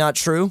 That's probably not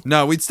true.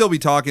 No, we'd still be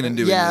talking and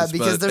doing Yeah, this.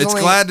 because but there's it's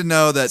only- glad to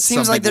know that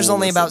Seems some like there's people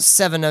only will about listen.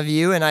 7 of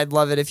you, and I'd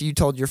love it if you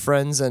told your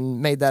friends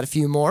and made that a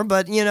few more.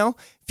 But,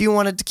 if you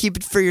wanted to keep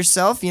it for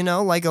yourself,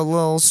 like a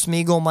little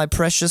Smeagol, my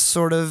precious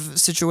sort of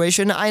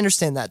situation, I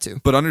understand that too.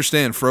 But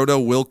understand,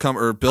 Frodo will come,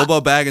 or Bilbo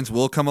Baggins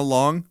will come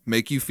along,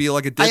 make you feel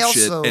like a I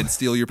dipshit, also- and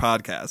steal your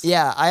podcast.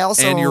 Yeah, I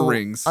also And your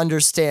rings.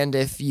 understand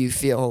if you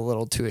feel a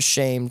little too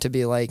ashamed to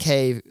be like,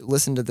 hey,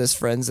 listen to this,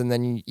 friends, and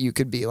then you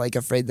could be like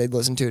afraid they'd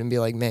listen to it and be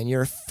like, man,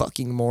 you're a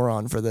fucking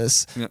moron for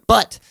this. Yeah.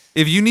 But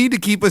If you need to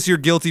keep us your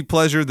guilty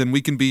pleasure, then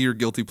we can be your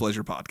guilty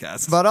pleasure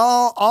podcast.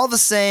 all the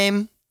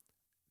same,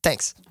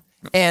 thanks.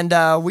 And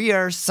we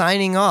are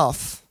signing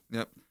off.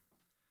 Yep.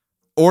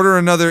 Order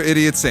another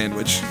idiot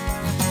sandwich.